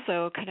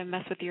also kind of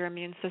mess with your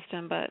immune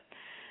system, but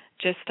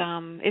it's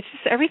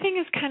just everything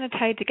is kind of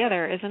tied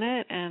together, isn't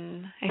it?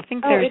 And I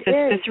think there's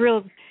this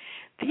real.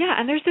 Yeah,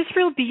 and there's this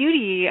real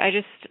beauty.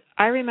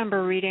 I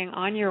remember reading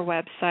on your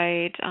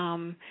website,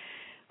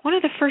 one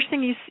of the first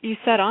things you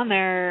said on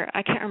there,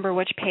 I can't remember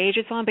which page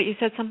it's on, but you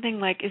said something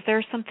like, is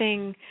there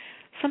something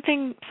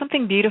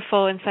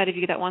beautiful inside of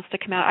you that wants to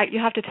come out? You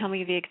have to tell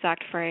me the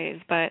exact phrase,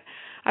 but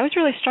I was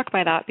really struck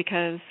by that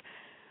because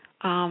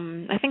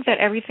I think that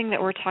everything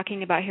that we're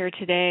talking about here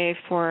today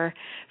for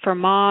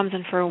moms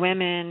and for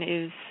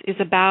women is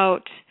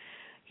about,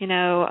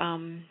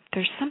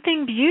 there's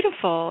something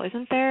beautiful,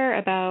 isn't there,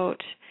 about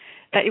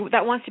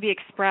that wants to be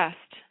expressed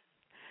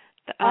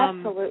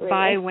absolutely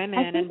by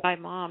women and by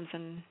moms,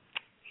 and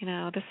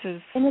this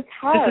is it's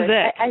hard. This is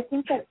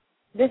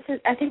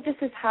it. I think this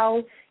is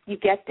how you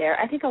get there.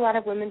 I think a lot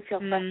of women feel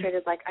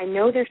frustrated, like, I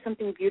know there's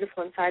something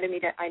beautiful inside of me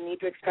that I need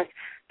to express,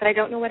 but I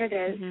don't know what it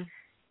is,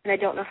 and I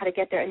don't know how to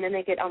get there, and then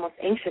they get almost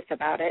anxious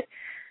about it.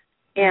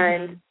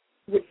 And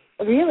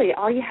really,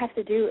 all you have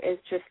to do is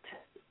just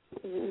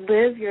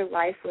live your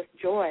life with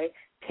joy.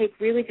 Take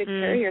really good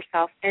care of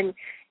yourself, and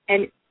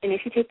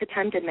if you take the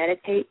time to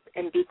meditate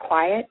and be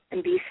quiet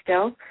and be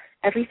still,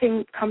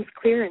 everything comes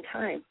clear in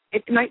time.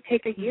 It might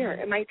take a year,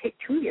 it might take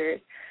 2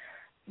 years,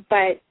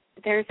 but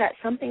there's that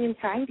something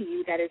inside of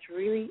you that is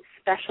really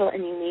special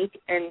and unique,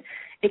 and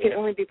it can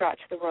only be brought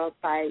to the world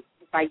by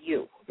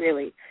you,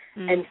 really.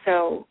 And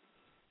so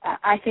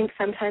I think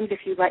sometimes if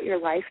you let your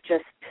life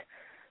just,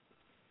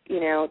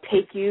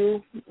 take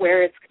you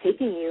where it's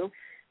taking you,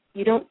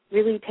 you don't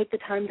really take the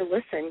time to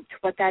listen to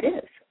what that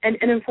is. And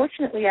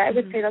unfortunately, I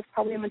would say that's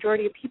probably a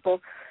majority of people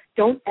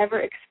don't ever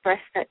express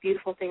that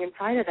beautiful thing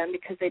inside of them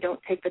because they don't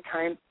take the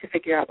time to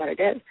figure out what it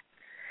is.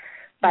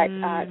 But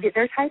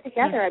they're tied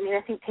together. I mean,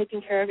 I think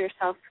taking care of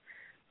yourself,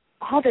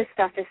 all this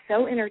stuff is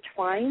so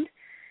intertwined.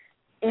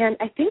 And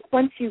I think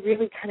once you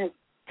really kind of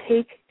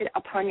take it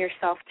upon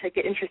yourself to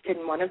get interested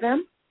in one of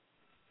them,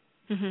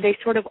 they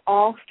sort of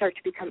all start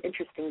to become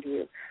interesting to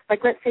you. Like,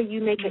 let's say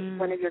you make it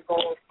one of your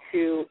goals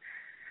to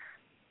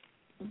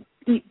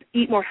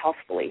eat more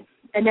healthfully.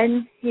 And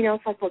then,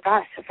 it's like, well,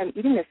 gosh, if I'm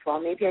eating this well,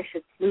 maybe I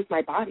should move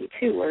my body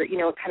too, or, it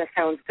kind of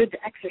sounds good to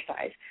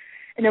exercise.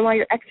 And then while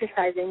you're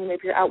exercising,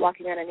 maybe you're out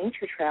walking on a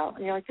nature trail,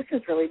 and you're like, this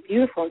is really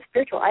beautiful and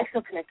spiritual. I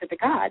feel connected to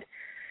God.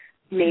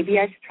 Maybe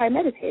I should try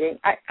meditating.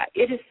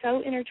 It is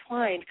so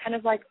intertwined, kind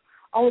of like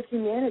all of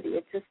humanity.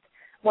 It's just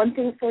one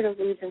thing sort of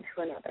leads into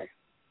another.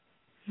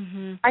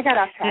 Mm-hmm. I got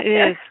off track.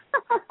 It is.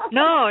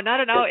 No, not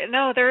at all.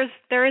 No, there is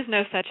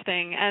no such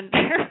thing. And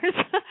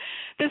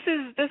this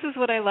is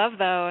what I love,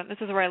 though, and this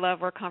is where I love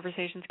where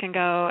conversations can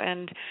go.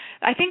 And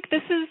I think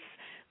this is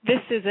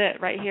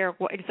it right here.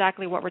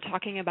 Exactly what we're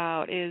talking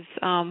about is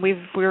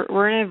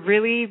we're in a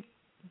really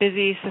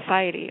busy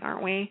society,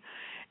 aren't we?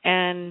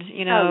 And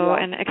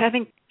and I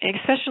think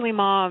especially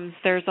moms,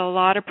 there's a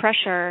lot of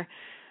pressure,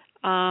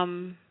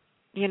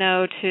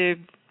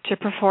 to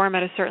perform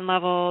at a certain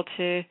level,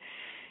 to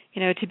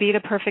be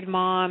the perfect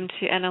mom,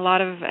 and a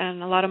lot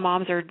of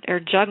moms are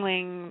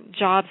juggling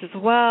jobs as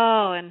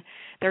well, and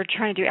they're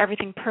trying to do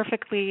everything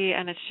perfectly,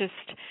 and it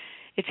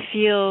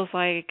feels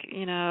like,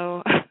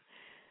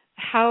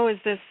 how is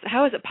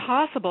it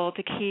possible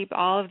to keep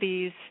all of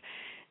these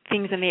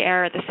things in the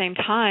air at the same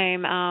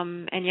time,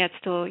 and yet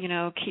still,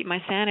 keep my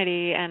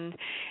sanity, and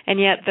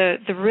yet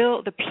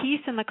the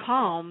peace and the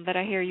calm that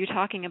I hear you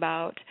talking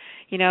about,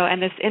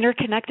 and this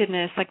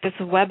interconnectedness, like this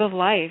web of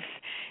life,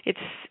 it's,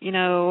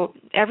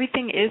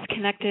 everything is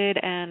connected,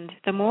 and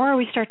the more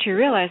we start to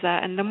realize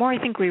that, and the more I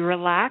think we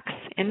relax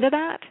into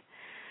that,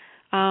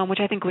 which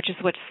is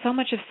what so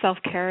much of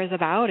self-care is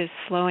about, is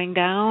slowing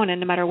down, and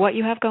no matter what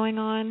you have going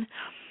on,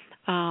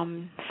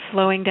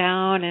 slowing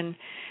down and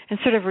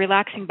sort of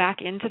relaxing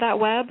back into that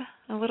web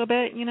a little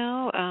bit,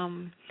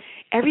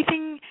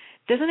 everything,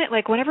 doesn't it,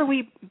 like whenever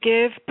we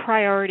give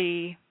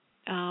priority,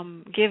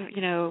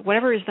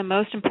 whatever is the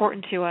most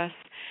important to us,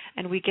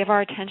 and we give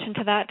our attention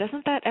to that,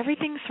 doesn't that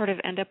everything sort of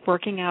end up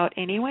working out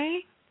anyway?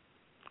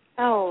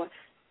 Oh,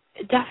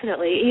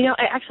 definitely.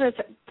 Actually, it's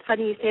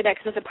funny you say that,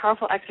 because it's a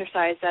powerful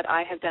exercise that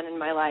I have done in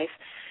my life.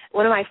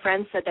 One of my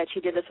friends said that she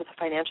did this with a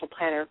financial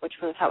planner, which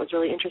I thought was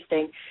really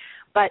interesting.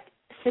 But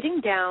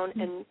sitting down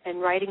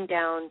and writing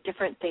down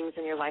different things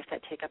in your life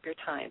that take up your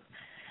time,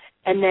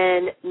 and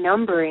then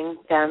numbering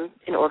them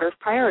in order of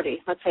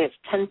priority. Let's say it's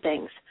 10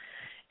 things.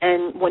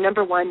 And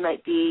number one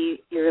might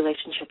be your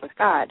relationship with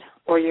God,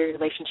 or your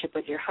relationship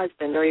with your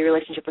husband, or your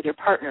relationship with your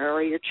partner,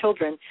 or your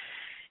children.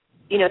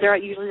 They're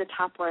usually the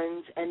top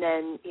ones, and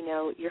then,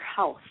 your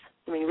health.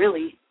 I mean,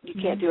 really, you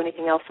can't do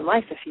anything else in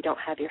life if you don't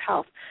have your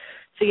health.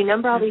 So you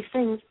number all these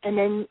things, and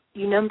then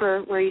you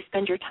number where you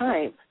spend your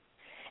time.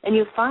 And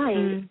you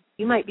find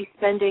you might be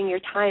spending your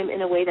time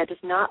in a way that does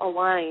not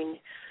align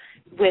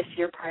with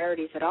your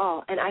priorities at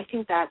all. And I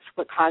think that's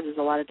what causes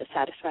a lot of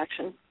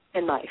dissatisfaction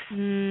in life.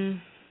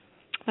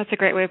 That's a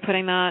great way of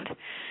putting that.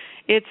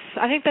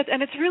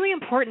 It's really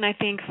important, I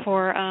think,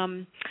 for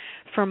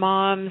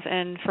moms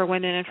and for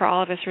women and for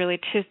all of us really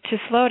to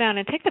slow down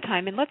and take the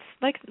time and let's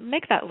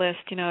make that list.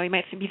 You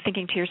might be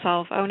thinking to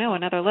yourself, oh no,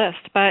 another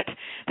list, but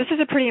this is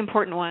a pretty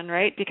important one,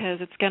 right? Because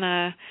this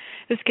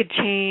could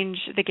change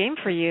the game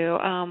for you.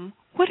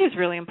 What is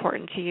really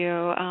important to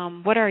you?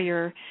 What are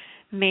your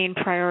main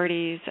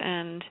priorities,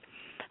 and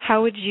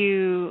how would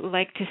you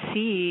like to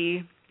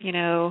see,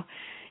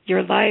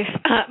 your life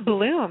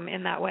bloom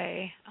in that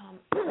way?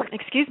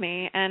 Excuse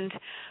me. And,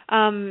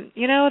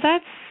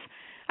 that's,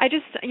 I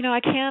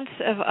can't,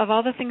 of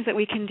all the things that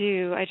we can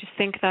do, I just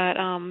think that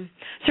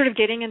sort of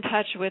getting in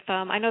touch with,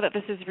 I know that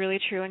this is really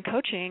true in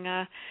coaching,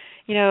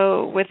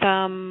 with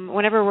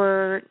whenever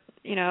we're,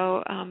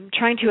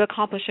 trying to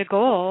accomplish a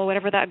goal,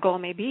 whatever that goal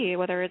may be,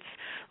 whether it's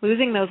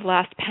losing those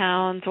last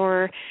pounds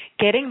or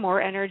getting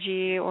more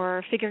energy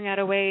or figuring out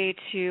a way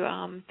to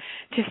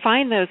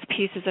find those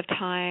pieces of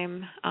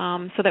time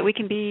so that we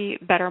can be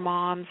better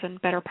moms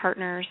and better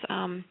partners.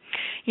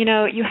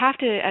 You have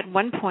to, at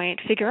one point,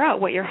 figure out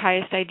what your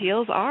highest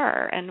ideals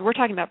are. And we're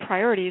talking about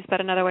priorities,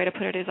 but another way to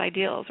put it is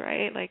ideals,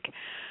 right? Like,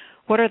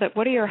 what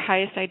are your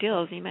highest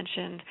ideals? You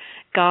mentioned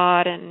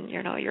God and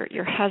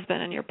your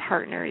husband and your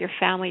partner, your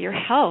family, your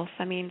health.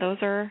 I mean, those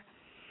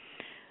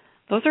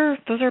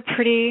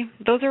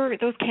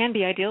can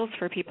be ideals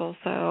for people.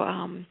 So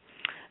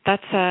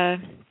that's a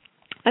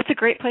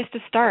great place to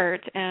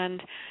start.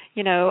 And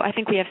I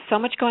think we have so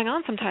much going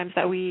on sometimes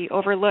that we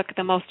overlook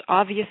the most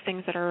obvious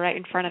things that are right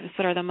in front of us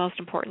that are the most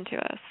important to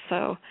us.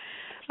 So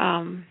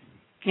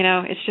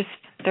it's just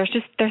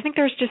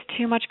there's just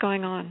too much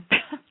going on.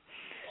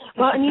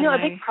 Well, and a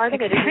big part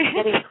of it is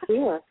getting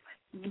clear,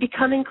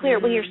 becoming clear.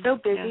 When you're so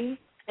busy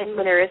and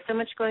when there is so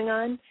much going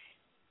on,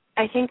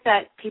 I think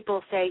that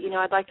people say,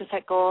 I'd like to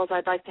set goals,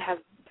 I'd like to have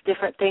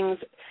different things,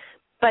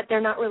 but they're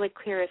not really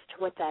clear as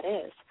to what that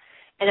is.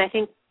 And I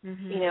think,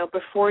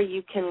 before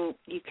you can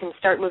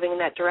start moving in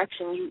that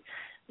direction,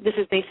 this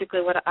is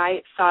basically what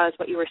I saw as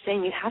what you were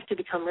saying. You have to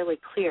become really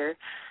clear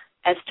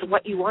as to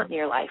what you want in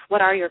your life.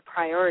 What are your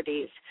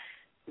priorities?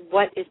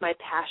 What is my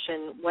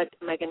passion? What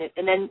am I going to,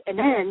 and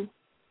then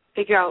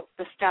figure out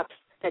the steps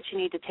that you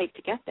need to take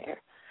to get there.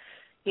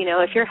 You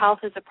know, if your health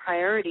is a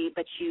priority,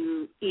 but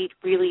you eat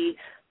really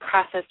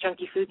processed,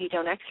 junky food and you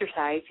don't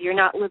exercise, you're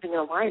not living in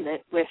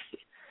alignment with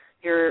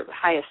your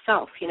highest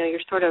self. You know, you're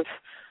sort of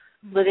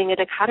living a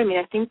dichotomy.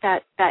 I think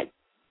that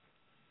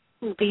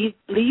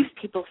leaves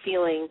people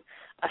feeling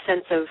a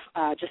sense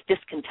of just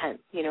discontent,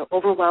 you know,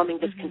 overwhelming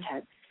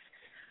discontent.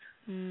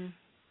 Mm.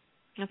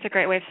 That's a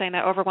great way of saying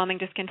that, overwhelming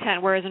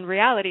discontent, whereas in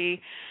reality,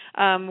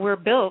 we're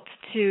built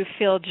to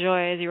feel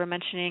joy, as you were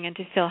mentioning, and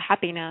to feel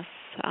happiness.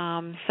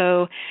 And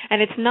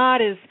it's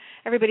not as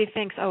everybody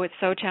thinks, oh, it's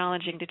so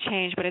challenging to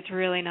change, but it's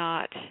really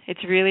not.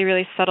 It's really,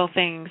 really subtle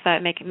things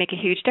that make a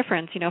huge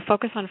difference. You know,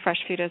 focus on fresh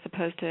food as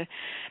opposed to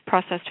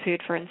processed food,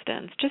 for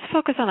instance. Just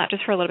focus on that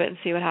just for a little bit and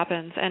see what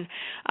happens. And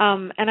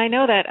I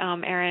know that,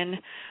 Erin,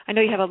 I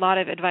know you have a lot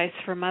of advice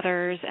for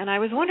mothers, and I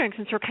was wondering,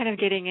 since we're kind of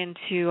getting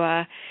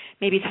into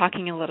maybe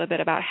talking a little bit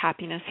about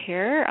happiness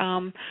here,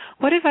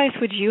 what advice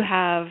would you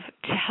have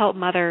to help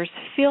mothers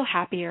feel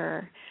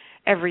happier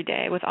every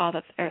day with all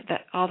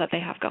that they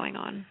have going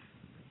on?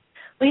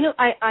 Well, you know,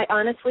 I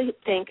honestly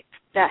think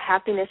that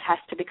happiness has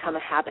to become a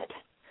habit.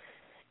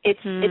 It's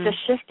a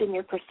shift in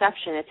your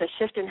perception. It's a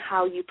shift in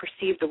how you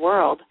perceive the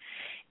world,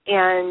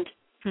 and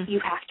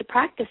you have to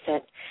practice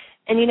it.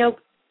 And, you know,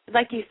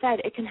 like you said,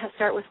 it can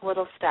start with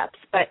little steps,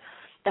 but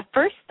the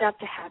first step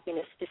to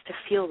happiness is to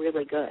feel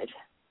really good.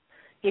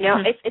 You know,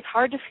 it's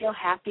hard to feel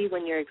happy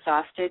when you're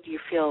exhausted, you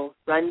feel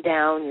run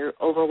down, you're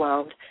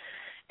overwhelmed.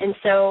 And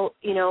so,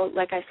 you know,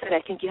 like I said, I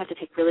think you have to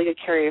take really good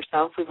care of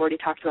yourself. We've already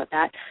talked about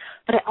that.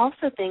 But I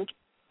also think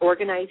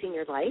organizing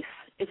your life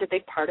is a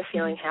big part of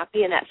feeling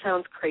happy, and that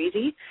sounds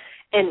crazy.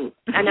 And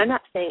I'm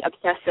not saying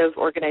obsessive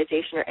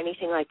organization or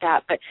anything like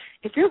that, but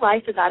if your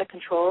life is out of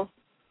control,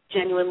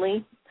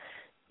 genuinely,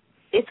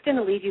 it's going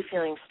to leave you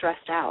feeling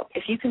stressed out.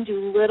 If you can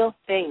do little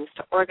things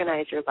to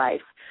organize your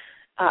life,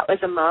 as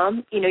a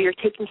mom, you know, you're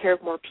taking care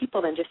of more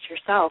people than just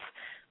yourself.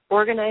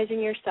 Organizing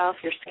yourself,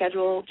 your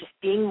schedule, just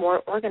being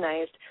more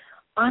organized,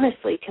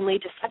 honestly, can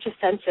lead to such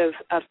a sense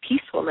of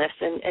peacefulness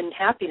and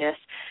happiness.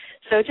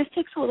 So it just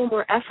takes a little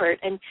more effort.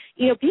 And,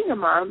 you know, being a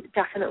mom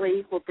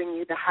definitely will bring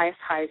you the highest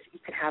highs you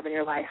can have in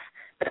your life,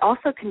 but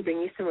also can bring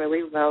you some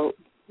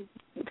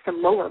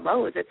lower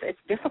lows. It's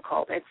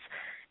difficult. It's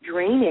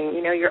draining.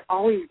 You know, you're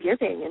always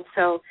giving. And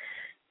so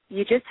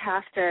you just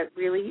have to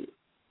really,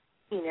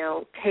 you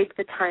know, take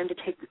the time to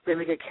take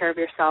really good care of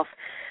yourself.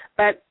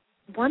 But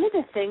one of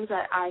the things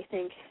that I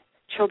think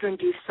children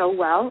do so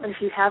well, and if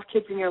you have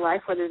kids in your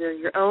life, whether they're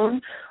your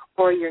own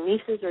or your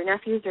nieces or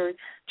nephews, or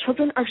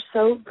children are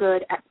so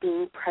good at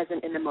being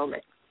present in the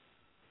moment.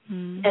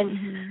 Mm-hmm.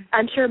 And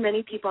I'm sure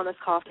many people on this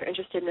call, if they're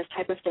interested in this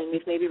type of thing,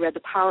 you've maybe read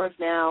The Power of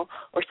Now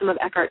or some of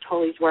Eckhart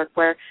Tolle's work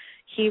where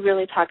he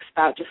really talks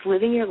about just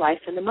living your life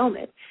in the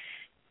moment.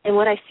 And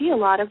what I see a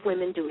lot of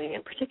women doing,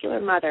 in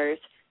particular mothers,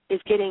 is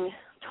getting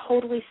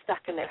totally stuck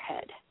in their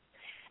head.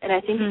 And I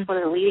think it's one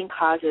of the leading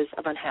causes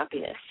of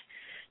unhappiness.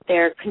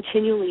 They're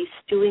continually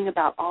stewing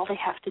about all they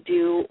have to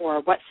do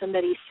or what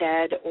somebody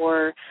said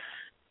or,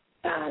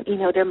 you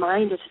know, their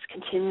mind is just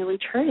continually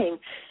churning.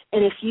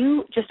 And if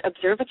you just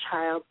observe a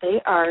child,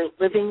 they are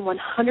living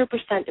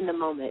 100% in the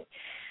moment.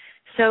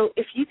 So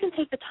if you can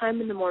take the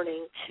time in the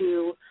morning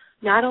to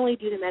not only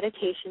do the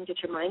meditation,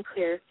 get your mind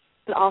clear,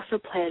 but also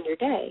plan your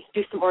day,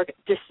 do some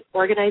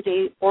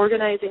organizing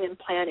and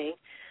planning,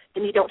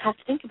 then you don't have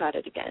to think about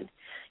it again.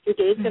 Your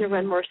day is going to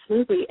run more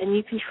smoothly, and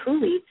you can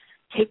truly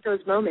take those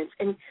moments.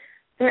 And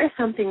there is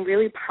something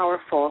really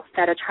powerful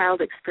that a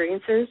child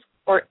experiences,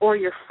 or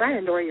your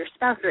friend or your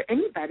spouse or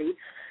anybody,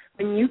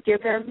 when you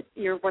give them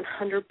your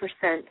 100%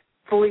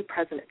 fully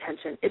present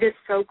attention. It is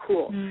so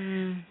cool.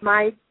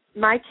 My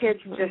kids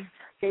just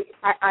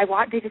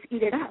they just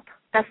eat it up.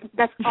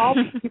 That's all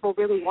people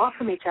really want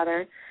from each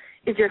other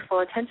is your full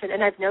attention.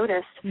 And I've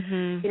noticed,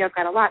 you know, I've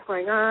got a lot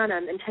going on.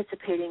 I'm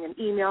anticipating an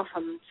email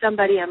from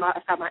somebody. I've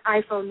got my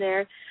iPhone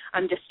there.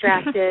 I'm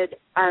distracted.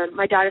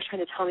 My daughter's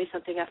trying to tell me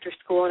something after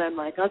school, and I'm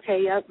like,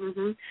 okay, yep,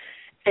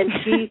 And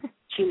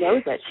she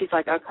knows it. She's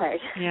like, okay.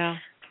 Yeah.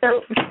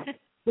 So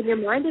when your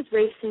mind is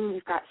racing,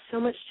 you've got so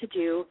much to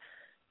do,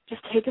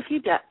 just take a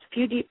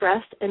few deep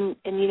breaths and,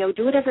 you know,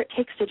 do whatever it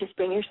takes to just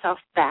bring yourself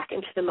back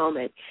into the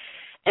moment.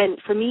 And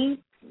for me,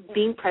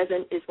 being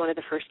present is one of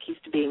the first keys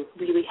to being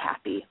really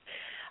happy.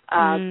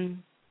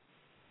 And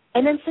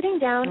then sitting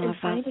down and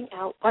finding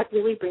out what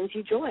really brings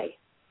you joy.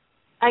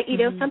 You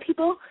know, some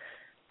people,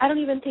 I don't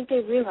even think they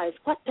realize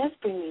what does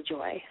bring me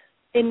joy.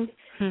 And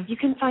you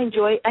can find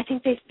joy. I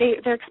think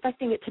they're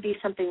expecting it to be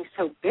something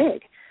so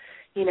big.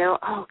 You know,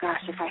 oh, gosh,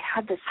 if I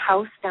had this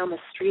house down the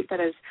street that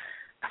is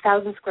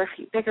 1,000 square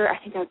feet bigger, I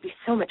think I would be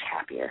so much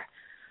happier.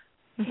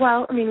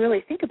 Well, I mean,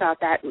 really think about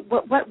that.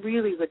 What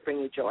really would bring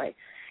you joy?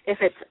 If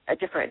it's a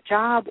different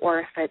job or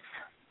if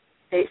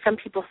it's, some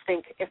people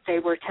think if they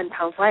were 10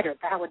 pounds lighter,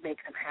 that would make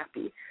them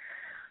happy.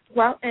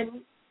 Well,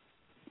 and,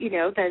 you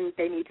know, then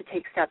they need to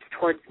take steps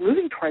towards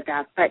moving toward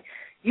that. But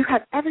you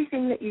have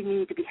everything that you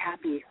need to be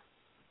happy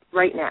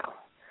right now.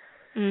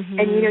 Mm-hmm.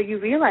 And, you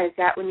realize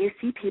that when you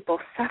see people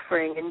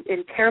suffering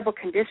in terrible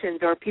conditions,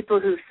 or people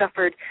who've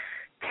suffered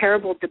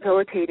terrible,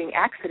 debilitating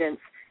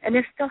accidents, and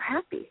they're still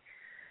happy.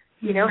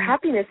 Mm-hmm.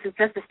 Happiness is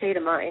just a state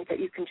of mind that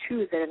you can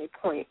choose at any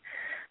point.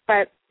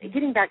 But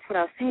getting back to what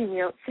I was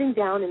saying, sitting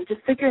down and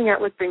just figuring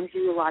out what brings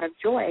you a lot of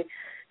joy.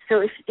 So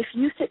if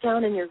you sit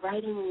down and you're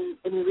writing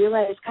and you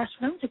realize, gosh,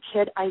 when I was a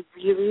kid, I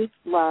really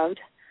loved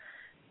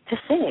to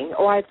sing,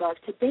 or I'd love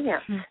to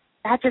dance. Mm-hmm.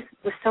 That just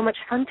was so much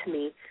fun to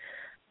me.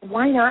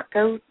 Why not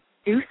go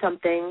do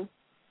something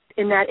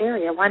in that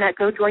area? Why not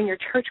go join your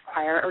church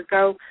choir, or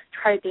go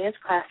try a dance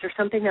class, or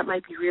something that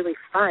might be really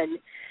fun,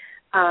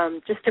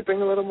 just to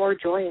bring a little more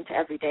joy into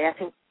every day? I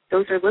think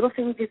those are little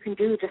things you can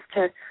do just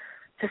to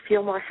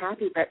feel more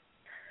happy. But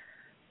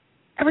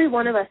every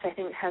one of us, I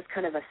think, has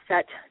kind of a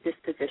set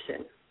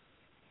disposition.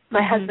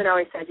 My husband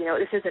always said,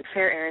 this isn't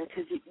fair, Erin,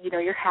 because,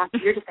 you're happy.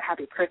 You're just a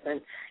happy person.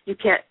 You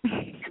can't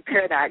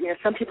compare that.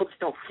 Some people just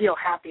don't feel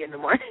happy in the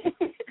morning.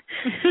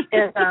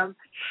 And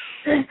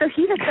so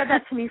he has said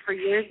that to me for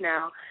years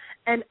now.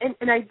 And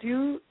I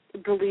do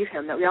believe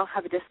him that we all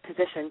have a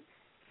disposition.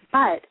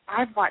 But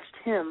I've watched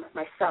him,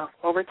 myself,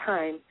 over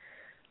time,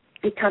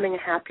 becoming a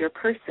happier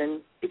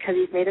person because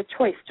he's made a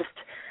choice just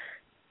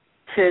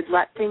to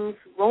let things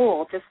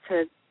roll, just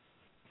to,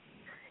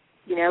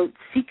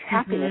 seek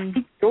happiness,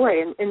 seek joy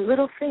in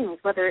little things,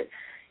 whether,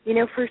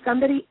 for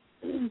somebody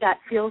that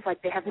feels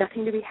like they have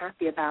nothing to be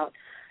happy about,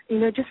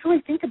 just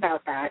really think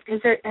about that, because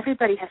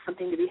everybody has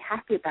something to be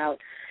happy about.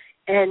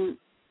 And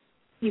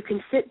you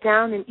can sit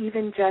down and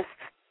even just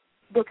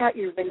look out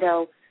your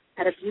window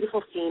at a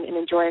beautiful scene and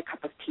enjoy a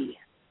cup of tea,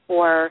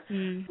 or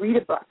read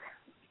a book.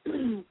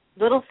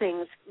 Little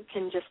things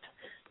can just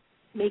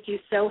make you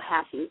so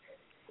happy.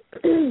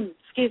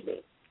 Excuse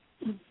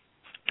me.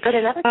 But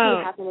another key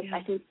to happiness,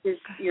 I think, is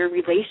your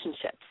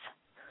relationships,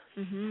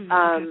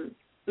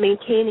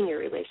 maintaining your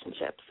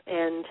relationships.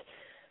 And,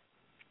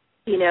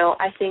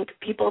 I think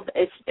people,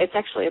 it's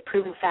actually a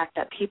proven fact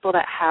that people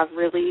that have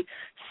really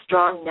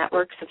strong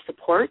networks of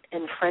support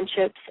and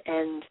friendships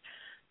and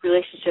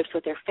relationships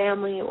with their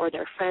family or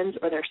their friends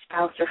or their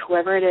spouse or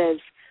whoever it is,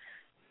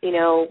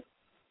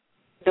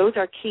 those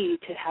are key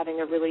to having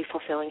a really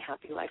fulfilling,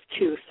 happy life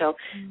too. So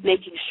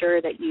making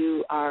sure that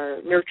you are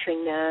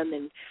nurturing them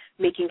and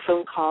making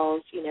phone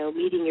calls,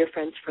 meeting your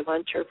friends for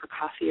lunch or for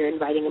coffee, or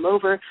inviting them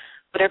over,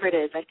 whatever it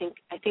is. I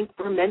think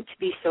we're meant to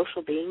be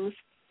social beings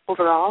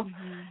overall.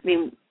 I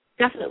mean,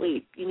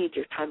 definitely you need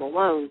your time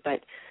alone,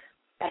 but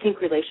I think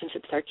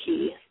relationships are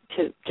key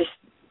to just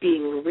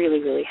being really,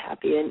 really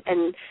happy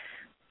and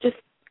just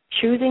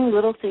choosing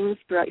little things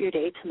throughout your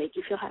day to make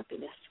you feel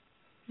happiness.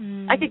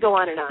 I could go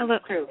on and on,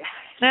 clearly.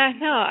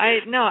 And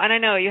I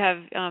know you have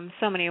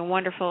so many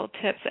wonderful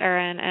tips,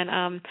 Erin,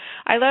 and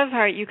I love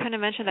how you kind of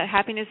mentioned that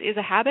happiness is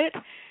a habit,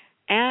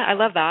 and I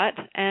love that,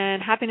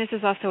 and happiness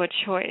is also a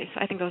choice.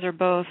 I think those are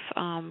both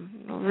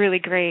really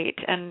great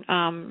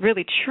and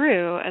really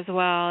true as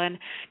well, and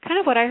kind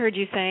of what I heard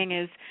you saying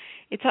is,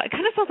 it kind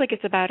of sounds like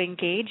it's about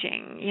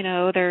engaging.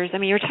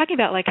 You're talking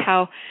about like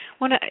how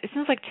it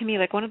sounds like to me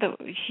like one of the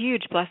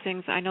huge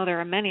blessings, I know there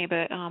are many,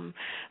 but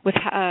with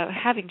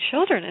having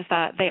children is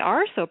that they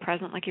are so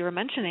present, like you were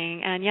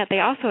mentioning, and yet they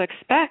also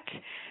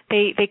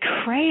they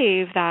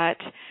crave that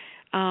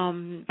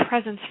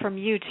presence from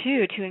you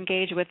too, to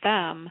engage with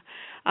them.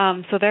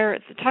 So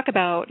talk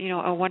about,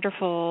 a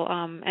wonderful,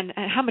 and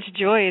how much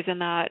joy is in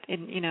that,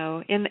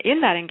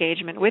 in that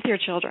engagement with your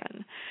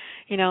children.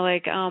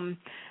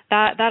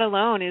 That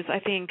alone is, I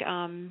think,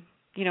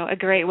 a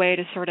great way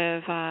to sort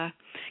of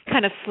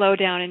kind of slow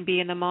down and be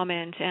in the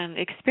moment and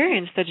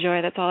experience the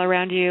joy that's all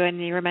around you. And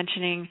you were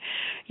mentioning,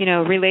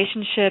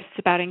 relationships,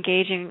 about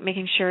engaging,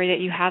 making sure that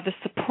you have the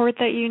support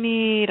that you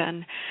need,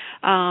 and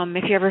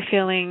if you're ever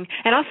feeling,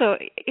 and also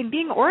in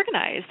being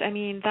organized. I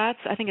mean, I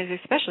think is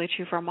especially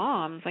true for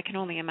moms. I can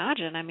only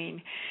imagine. I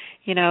mean,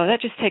 that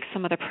just takes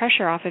some of the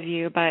pressure off of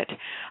you. But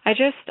I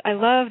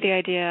love the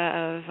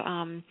idea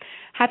of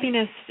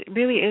happiness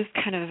really is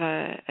kind of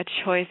a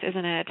choice,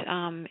 isn't it?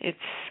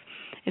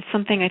 It's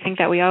something I think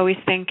that we always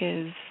think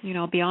is,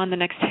 beyond the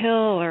next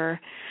hill, or,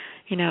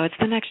 it's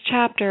the next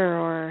chapter,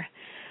 or,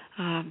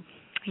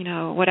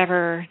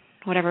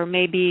 whatever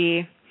may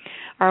be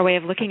our way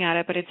of looking at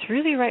it. But it's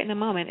really right in the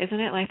moment, isn't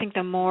it? And I think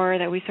the more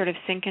that we sort of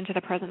sink into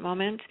the present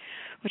moment,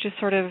 which is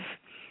sort of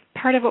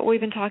part of what we've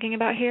been talking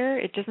about here,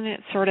 isn't it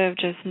sort of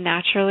just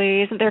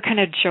naturally, isn't there kind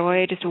of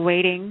joy just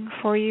waiting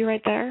for you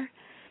right there?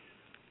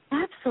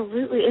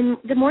 Absolutely. And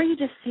the more you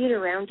just see it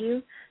around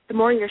you, the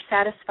more you're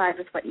satisfied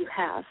with what you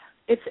have.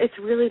 It's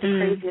really the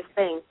craziest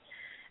thing.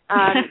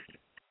 I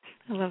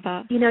love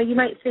that. You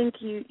might think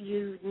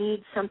you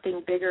need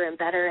something bigger and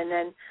better, and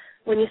then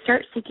when you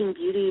start seeking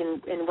beauty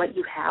in what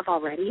you have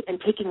already, and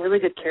taking really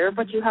good care of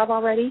what you have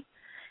already,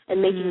 and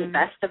making the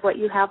best of what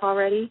you have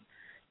already,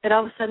 then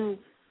all of a sudden,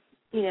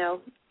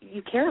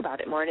 you care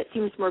about it more, and it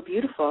seems more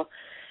beautiful,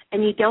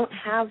 and you don't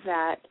have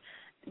that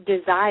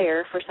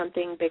desire for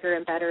something bigger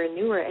and better and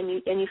newer, and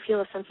you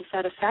feel a sense of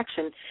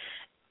satisfaction.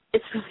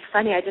 It's really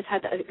funny. I just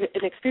had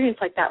an experience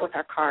like that with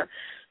our car.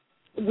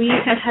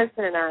 my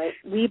husband and I,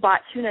 we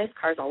bought 2 nice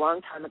cars a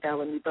long time ago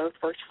when we both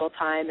worked full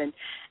time, and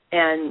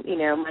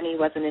money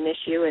wasn't an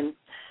issue,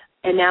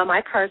 and now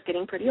my car is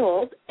getting pretty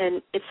old,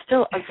 and it's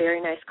still a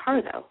very nice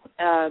car though,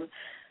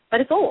 but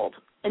it's old,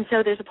 and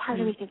so there's a part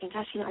of me thinking,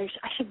 gosh,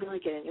 I should really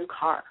get a new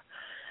car.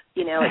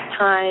 It's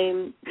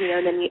time,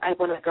 and then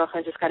one of my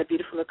girlfriends just got a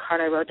beautiful new car,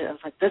 and I rode it, and I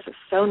was like, this is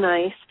so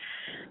nice.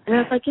 And I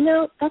was like,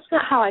 that's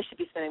not how I should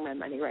be spending my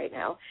money right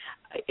now.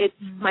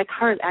 My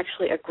car is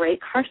actually a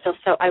great car still,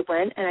 so I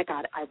went and I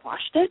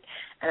washed it,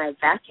 and I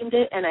vacuumed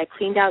it, and I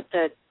cleaned out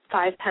the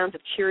 5 pounds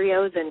of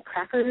Cheerios and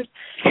crackers,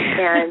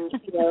 and,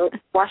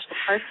 washed the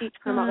car seats,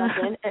 put them all back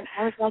in, and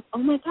I was like, oh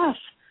my gosh,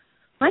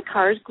 my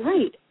car is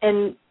great.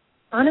 And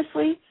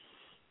honestly,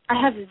 I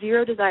have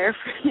zero desire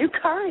for a new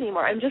car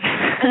anymore. I'm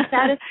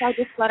satisfied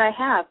with what I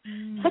have.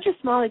 Such a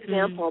small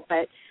example,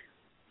 but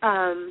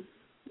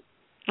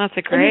that's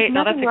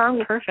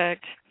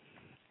perfect.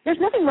 There's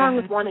nothing wrong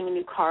with wanting a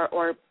new car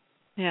or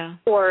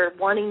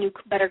wanting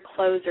better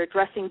clothes or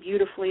dressing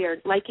beautifully or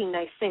liking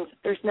nice things.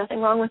 There's nothing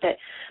wrong with it.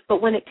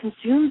 But when it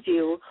consumes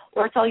you,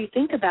 or it's all you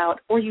think about,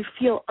 or you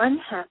feel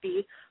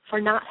unhappy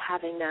for not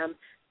having them,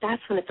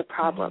 that's when it's a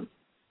problem.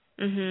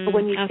 But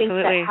when you think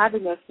that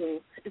having those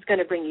things is going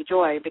to bring you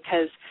joy,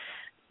 because,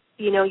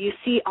 you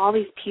see all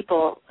these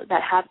people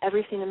that have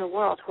everything in the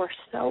world who are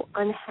so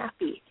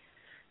unhappy.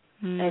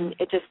 And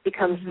it just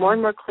becomes more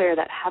and more clear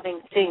that having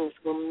things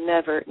will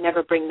never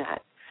bring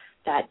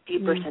that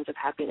deeper sense of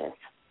happiness.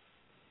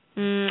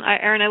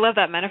 Erin, I love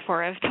that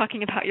metaphor of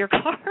talking about your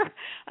car.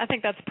 I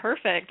think that's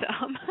perfect.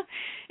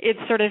 It's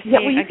sort of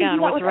seeing,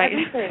 again, what's right.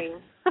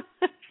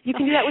 You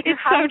can do that with your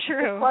house,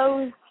 your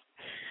clothes.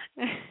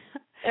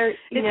 Or,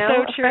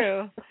 so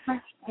true.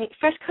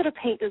 Fresh coat of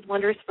paint does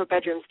wonders for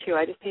bedrooms, too.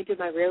 I just painted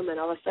my room, and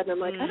all of a sudden I'm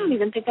like, I don't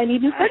even think I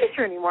need new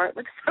furniture anymore. It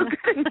looks so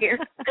good in here.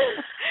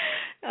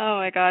 Oh,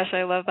 my gosh,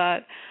 I love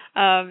that.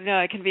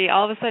 No, it can be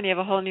all of a sudden you have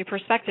a whole new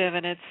perspective,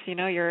 and it's,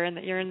 you're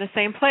in the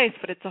same place,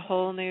 but it's a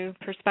whole new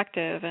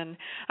perspective. And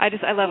I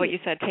love what you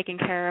said, taking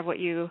care of what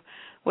you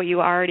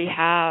already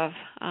have,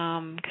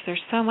 because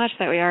there's so much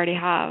that we already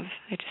have.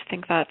 I just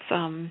think that's,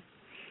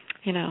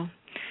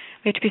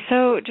 we have to be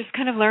just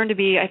kind of learn to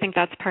be, I think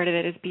that's part of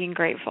it, is being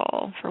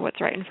grateful for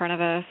what's right in front of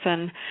us.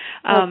 And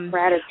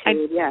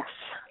gratitude, yes.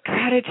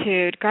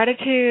 Gratitude,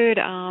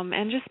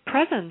 and just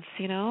presence,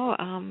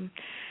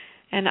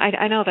 and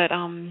I know that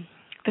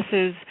this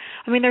is,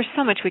 there's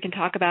so much we can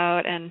talk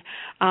about, and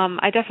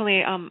I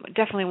definitely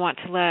want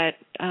to let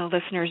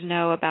listeners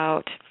know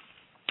about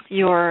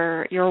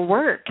your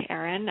work,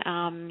 Erin.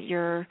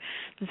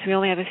 Since we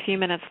only have a few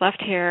minutes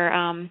left here,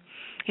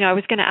 I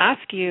was going to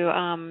ask you,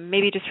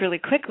 maybe just really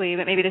quickly,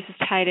 but maybe this is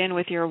tied in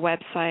with your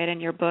website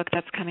and your book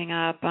that's coming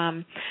up.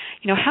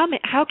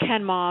 How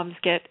can moms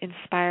get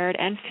inspired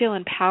and feel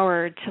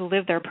empowered to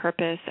live their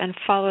purpose and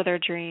follow their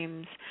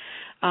dreams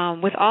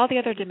with all the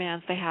other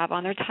demands they have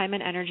on their time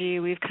and energy?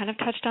 We've kind of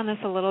touched on this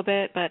a little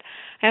bit, but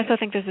I also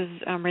think this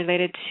is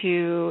related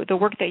to the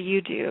work that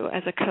you do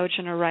as a coach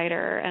and a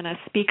writer and a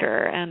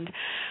speaker. And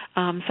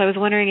so I was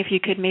wondering if you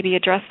could maybe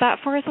address that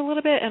for us a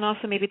little bit, and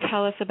also maybe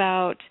tell us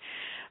about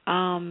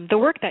the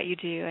work that you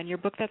do and your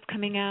book that's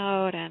coming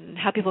out and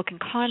how people can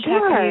contact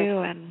you.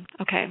 And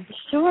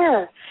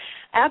Sure.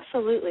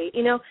 Absolutely.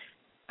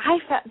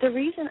 The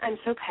reason I'm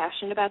so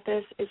passionate about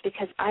this is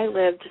because I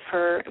lived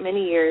for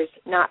many years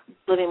not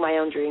living my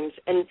own dreams.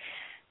 And,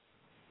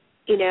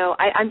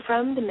 I'm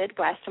from the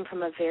Midwest. I'm from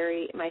my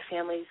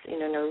family's,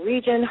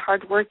 Norwegian,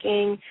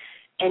 hardworking,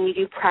 and you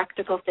do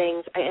practical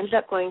things. I ended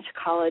up going to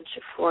college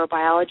for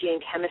biology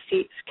and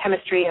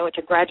chemistry. I went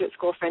to graduate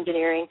school for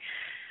engineering.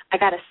 I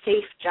got a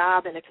safe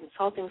job in a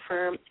consulting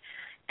firm,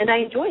 and I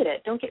enjoyed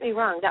it. Don't get me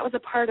wrong. That was a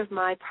part of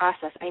my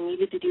process. I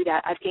needed to do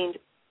that. I've gained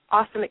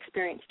awesome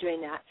experience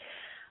doing that.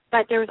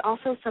 But there was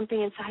also something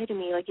inside of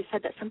me, like you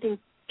said, that something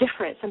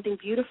different, something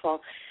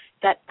beautiful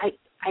that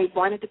I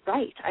wanted to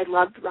write. I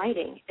loved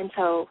writing. And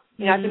so,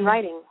 I've been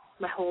writing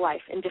my whole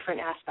life in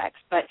different aspects.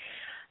 But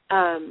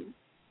and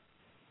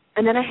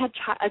then I had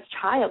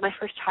my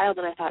first child,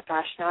 and I thought,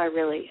 gosh,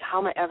 how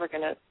am I ever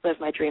going to live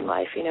my dream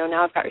life?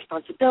 Now I've got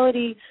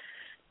responsibility.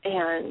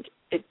 And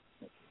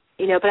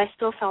but I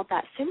still felt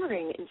that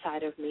simmering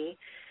inside of me,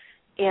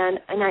 and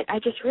I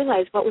just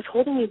realized what was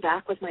holding me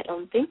back was my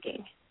own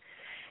thinking.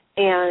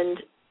 And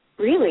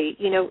really,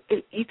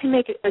 you can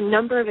make a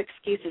number of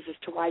excuses as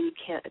to why you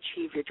can't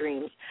achieve your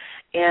dreams,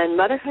 and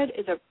motherhood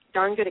is a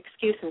darn good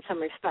excuse in some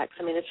respects.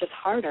 It's just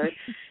harder,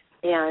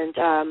 and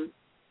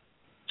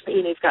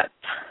you've got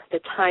the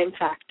time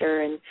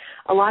factor and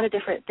a lot of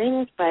different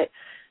things, but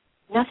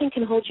nothing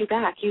can hold you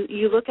back.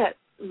 You look at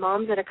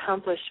moms that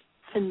accomplish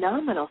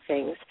phenomenal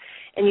things,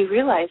 and you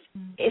realize,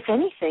 if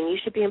anything, you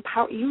should be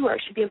empowered.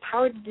 Should be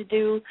empowered to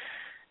do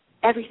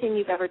everything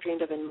you've ever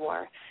dreamed of and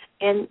more.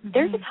 And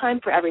there's a time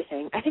for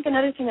everything. I think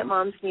another thing that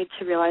moms need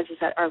to realize is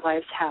that our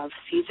lives have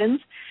seasons,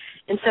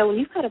 and so when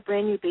you've got a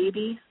brand new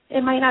baby,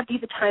 it might not be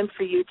the time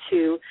for you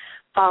to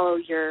follow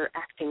your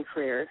acting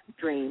career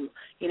dream.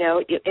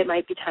 It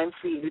might be time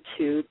for you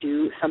to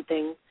do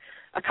something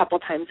a couple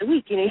times a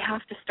week. You know, you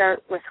have to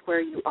start with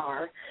where you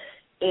are,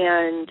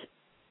 and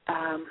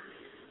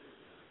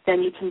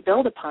then you can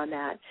build upon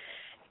that.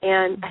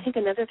 And I think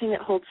another thing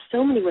that holds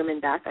so many women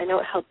back, I know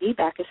it held me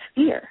back, is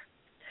fear.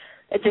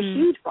 It's a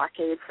huge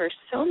blockade for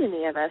so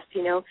many of us.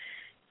 You know,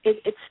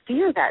 it's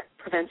fear that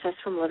prevents us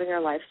from living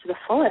our lives to the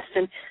fullest.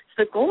 And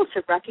so the goal is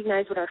to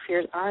recognize what our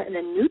fears are and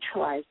then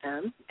neutralize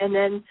them, and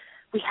then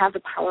we have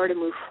the power to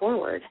move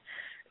forward.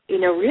 You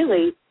know,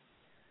 really,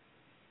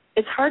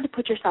 it's hard to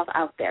put yourself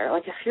out there.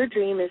 Like, if your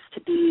dream is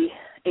to be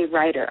a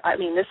writer, I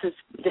mean, this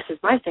is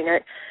my thing.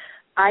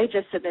 I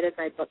just submitted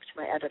my book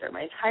to my editor,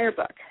 my entire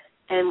book.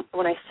 And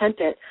when I sent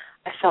it,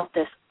 I felt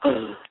this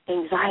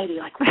anxiety,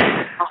 like,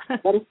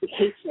 what if he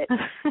hates it?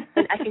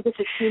 And I think this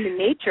is human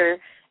nature.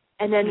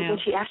 And then when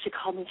she actually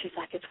called me, she's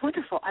like, it's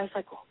wonderful. I was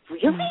like, well,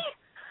 really?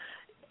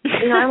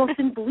 You know, I almost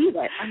didn't believe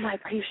it. I'm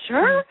like, are you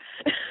sure?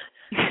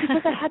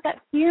 Because I had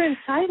that fear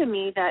inside of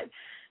me that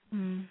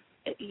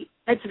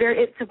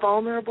it's a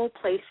vulnerable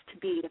place to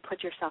be, to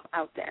put yourself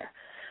out there.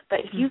 But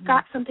if you've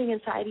got something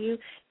inside of you,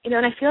 you know,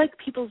 and I feel like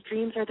people's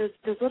dreams are those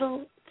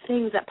little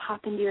things that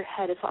pop into your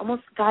head. It's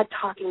almost God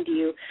talking to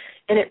you,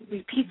 and it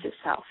repeats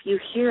itself. You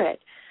hear it.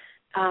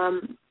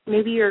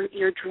 Maybe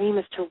your dream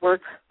is to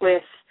work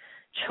with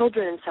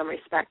children in some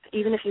respect,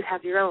 even if you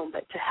have your own,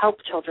 but to help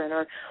children,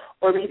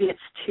 or maybe it's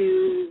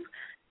to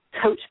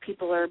coach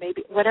people, or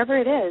maybe whatever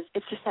it is.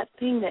 It's just that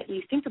thing that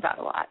you think about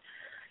a lot,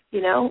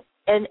 you know.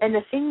 And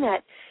the thing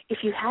that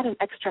if you had an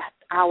extra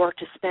hour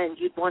to spend,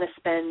 you'd want to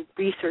spend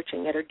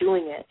researching it or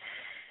doing it.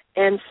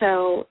 And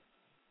so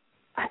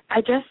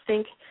I just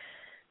think,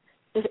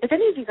 if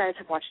any of you guys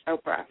have watched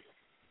Oprah,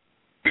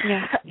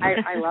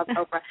 I love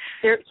Oprah.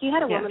 He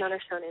had a woman on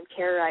her show named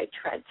Erin.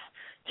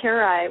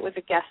 Erin was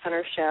a guest on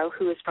her show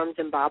who was from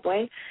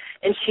Zimbabwe,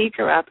 and she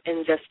grew up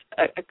in just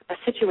a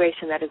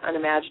situation that is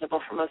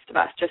unimaginable for most of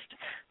us, just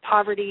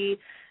poverty,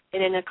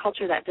 and in a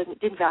culture that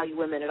didn't value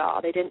women at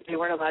all. They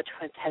weren't allowed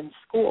to attend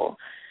school.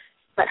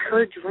 But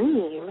her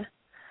dream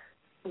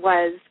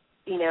was,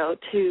 you know,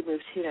 to move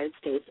to the United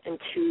States and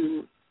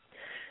to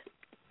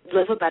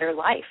live a better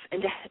life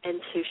and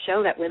to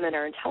show that women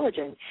are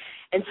intelligent.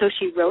 And so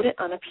she wrote it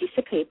on a piece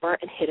of paper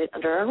and hid it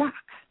under a rock.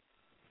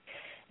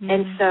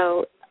 And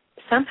so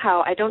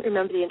somehow, I don't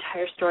remember the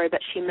entire story,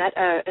 but she met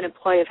an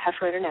employee of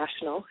Heifer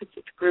International. It's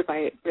a group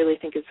I really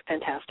think is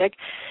fantastic.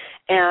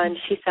 And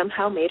she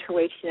somehow made her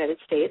way to the United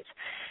States.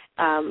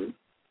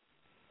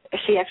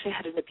 She actually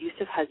had an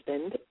abusive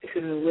husband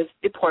who was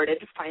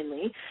deported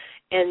finally.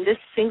 And this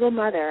single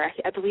mother,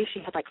 I believe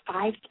she had like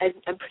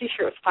I'm pretty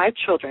sure it was 5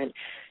 children.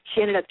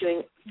 She ended up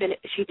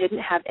she didn't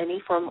have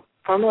any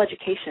formal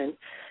education,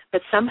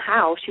 but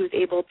somehow she was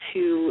able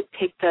to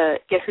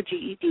get her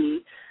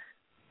GED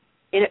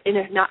in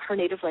not her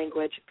native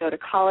language, go to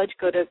college,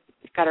 got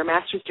her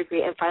master's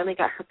degree, and finally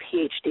got her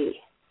PhD.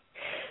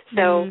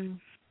 So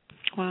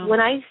when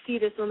I see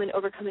this woman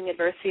overcoming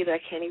adversity that I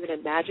can't even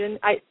imagine,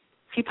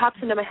 she pops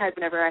into my head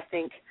whenever I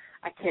think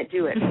I can't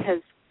do it,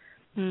 because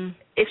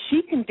if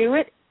she can do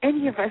it,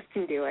 any of us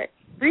can do it,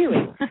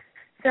 really.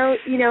 So,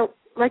 you know,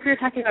 like we were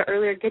talking about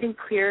earlier, getting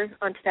clear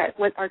onto that,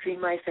 what our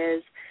dream life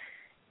is,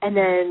 and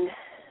then,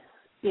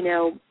 you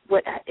know,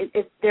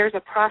 if there's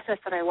a process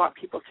that I walk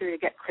people through to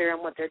get clear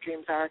on what their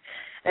dreams are,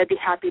 I'd be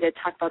happy to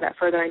talk about that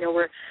further. I know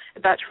we're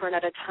about to run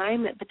out of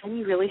time, but then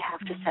you really have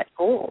to set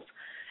goals,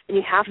 and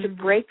you have to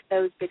break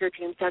those bigger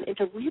dreams down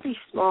into really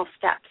small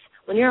steps.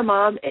 When you're a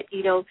mom,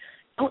 you know,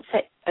 don't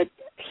set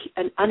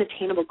an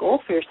unattainable goal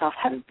for yourself.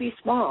 Have it be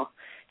small.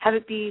 Have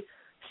it be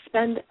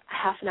spend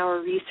half an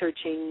hour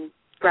researching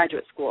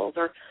graduate schools,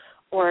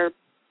 or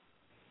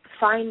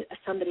find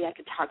somebody I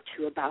could talk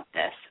to about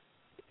this.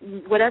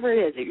 Whatever it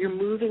is, you're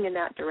moving in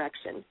that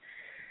direction.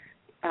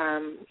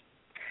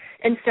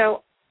 And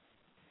so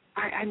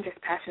I'm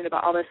just passionate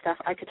about all this stuff.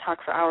 I could talk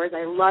for hours.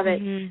 I love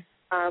it.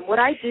 What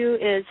I do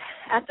is,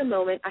 at the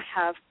moment, I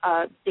have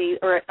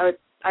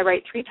I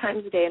write 3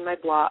 times a day in my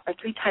blog, or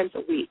 3 times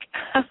a week.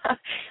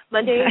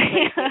 Monday,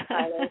 Wednesday,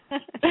 Friday.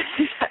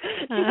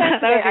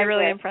 That would be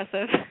really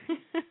impressive.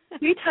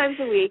 3 times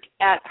a week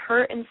at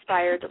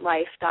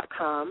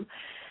herinspiredlife.com.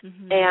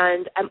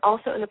 And I'm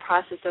also in the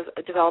process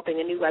of developing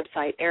a new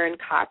website, Erin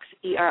Cox,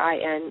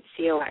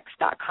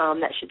 ERINCOX.com.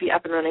 That should be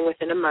up and running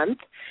within a month.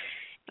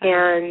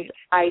 And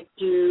I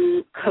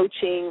do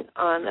coaching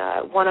on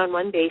a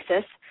one-on-one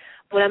basis.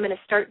 What I'm going to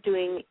start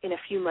doing in a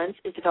few months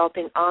is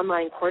developing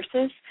online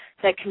courses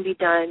that can be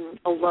done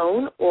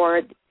alone,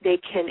 or they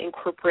can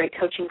incorporate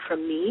coaching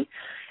from me.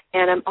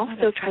 And I'm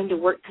also trying to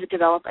work to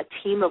develop a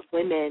team of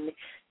women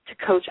to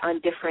coach on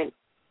different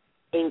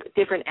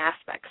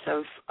aspects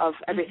of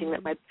everything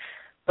that my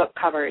book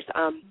covers.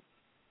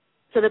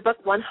 So the book,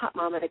 One Hot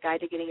Mama, The Guide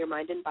to Getting Your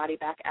Mind and Body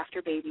Back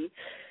After Baby,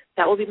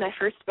 that will be my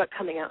first book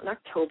coming out in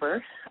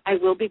October. I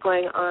will be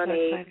going on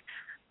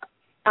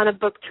a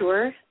book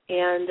tour,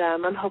 and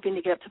I'm hoping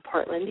to get up to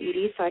Portland,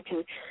 Edie, so I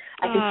can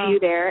see you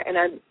there. And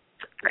I'm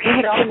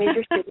hit all the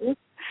major cities.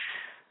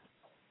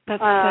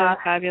 That's so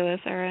fabulous,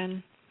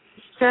 Erin.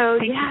 So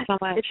Thank you so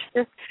much. It's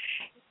just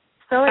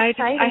so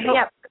exciting.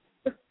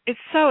 It's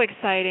so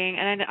exciting,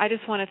 and I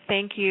just want to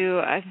thank you.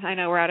 I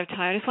know we're out of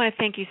time. I just want to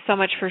thank you so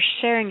much for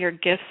sharing your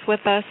gifts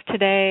with us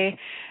today.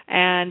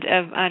 And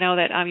I know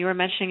that you were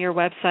mentioning your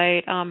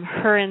website,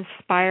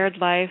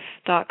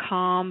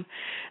 herinspiredlife.com.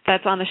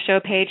 That's on the show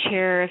page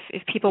here.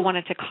 If people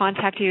wanted to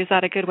contact you, is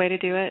that a good way to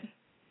do it?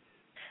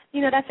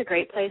 That's a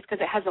great place because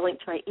it has a link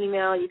to my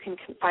email. You can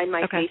find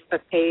my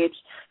Facebook page,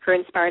 Her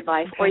Inspired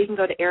Life, or you can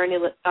go to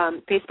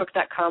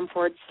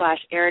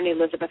facebook.com/Erin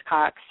Elizabeth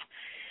Cox.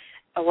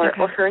 Or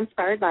Her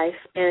Inspired Life,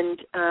 and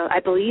I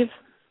believe,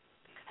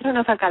 I don't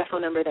know if I've got a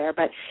phone number there,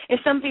 but if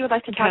somebody would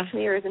like to talk to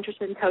me or is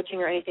interested in coaching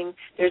or anything,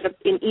 there's an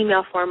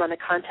email form on the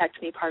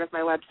Contact Me part of my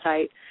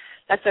website.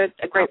 That's a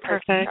great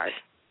place to start.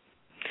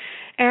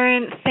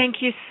 Erin,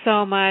 thank you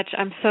so much.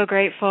 I'm so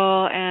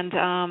grateful, and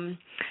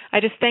I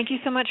just thank you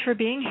so much for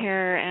being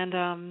here. And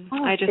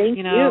I just, thank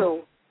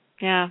you.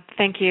 Yeah,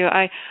 thank you.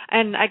 I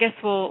guess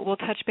we'll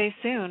touch base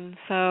soon.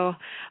 So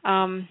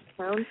sounds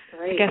great.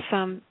 I guess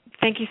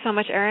thank you so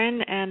much,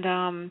 Erin,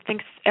 and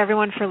thanks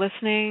everyone for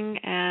listening.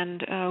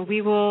 And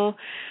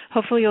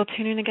hopefully you'll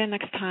tune in again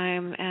next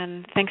time.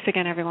 And thanks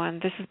again, everyone.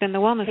 This has been the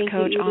Wellness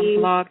Coach on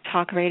Blog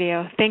Talk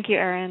Radio. Thank you,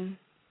 Erin.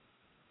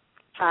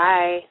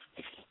 Bye.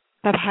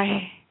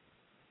 Bye-bye.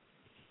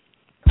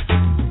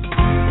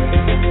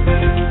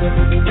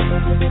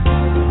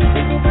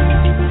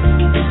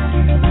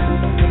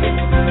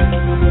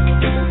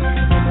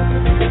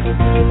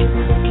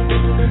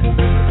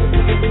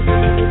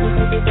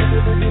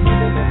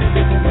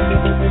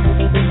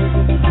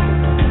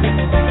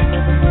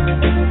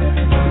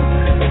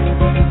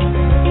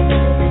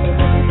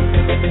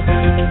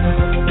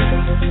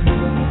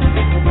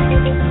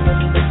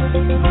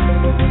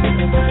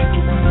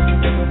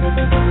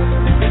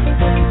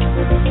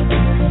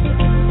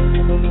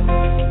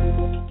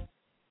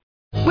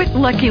 With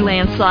Lucky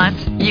Land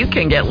Slots, you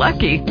can get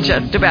lucky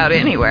just about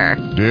anywhere.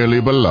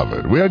 Dearly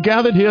beloved, we are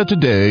gathered here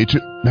today to...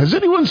 Has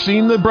anyone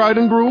seen the bride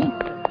and groom?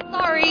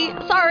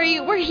 Sorry,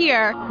 we're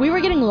here. We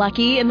were getting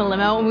lucky in the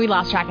limo and we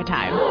lost track of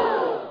time.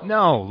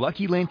 No,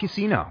 Lucky Land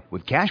Casino,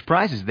 with cash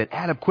prizes that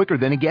add up quicker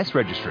than a guest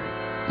registry.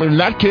 In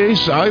that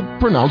case, I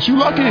pronounce you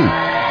lucky.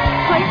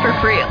 Play for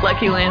free at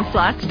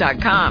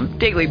LuckyLandSlots.com.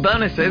 Daily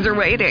bonuses are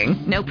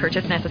waiting. No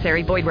purchase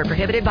necessary. Void where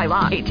prohibited by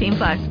law.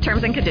 18+.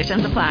 Terms and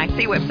conditions apply.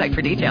 See website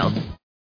for details.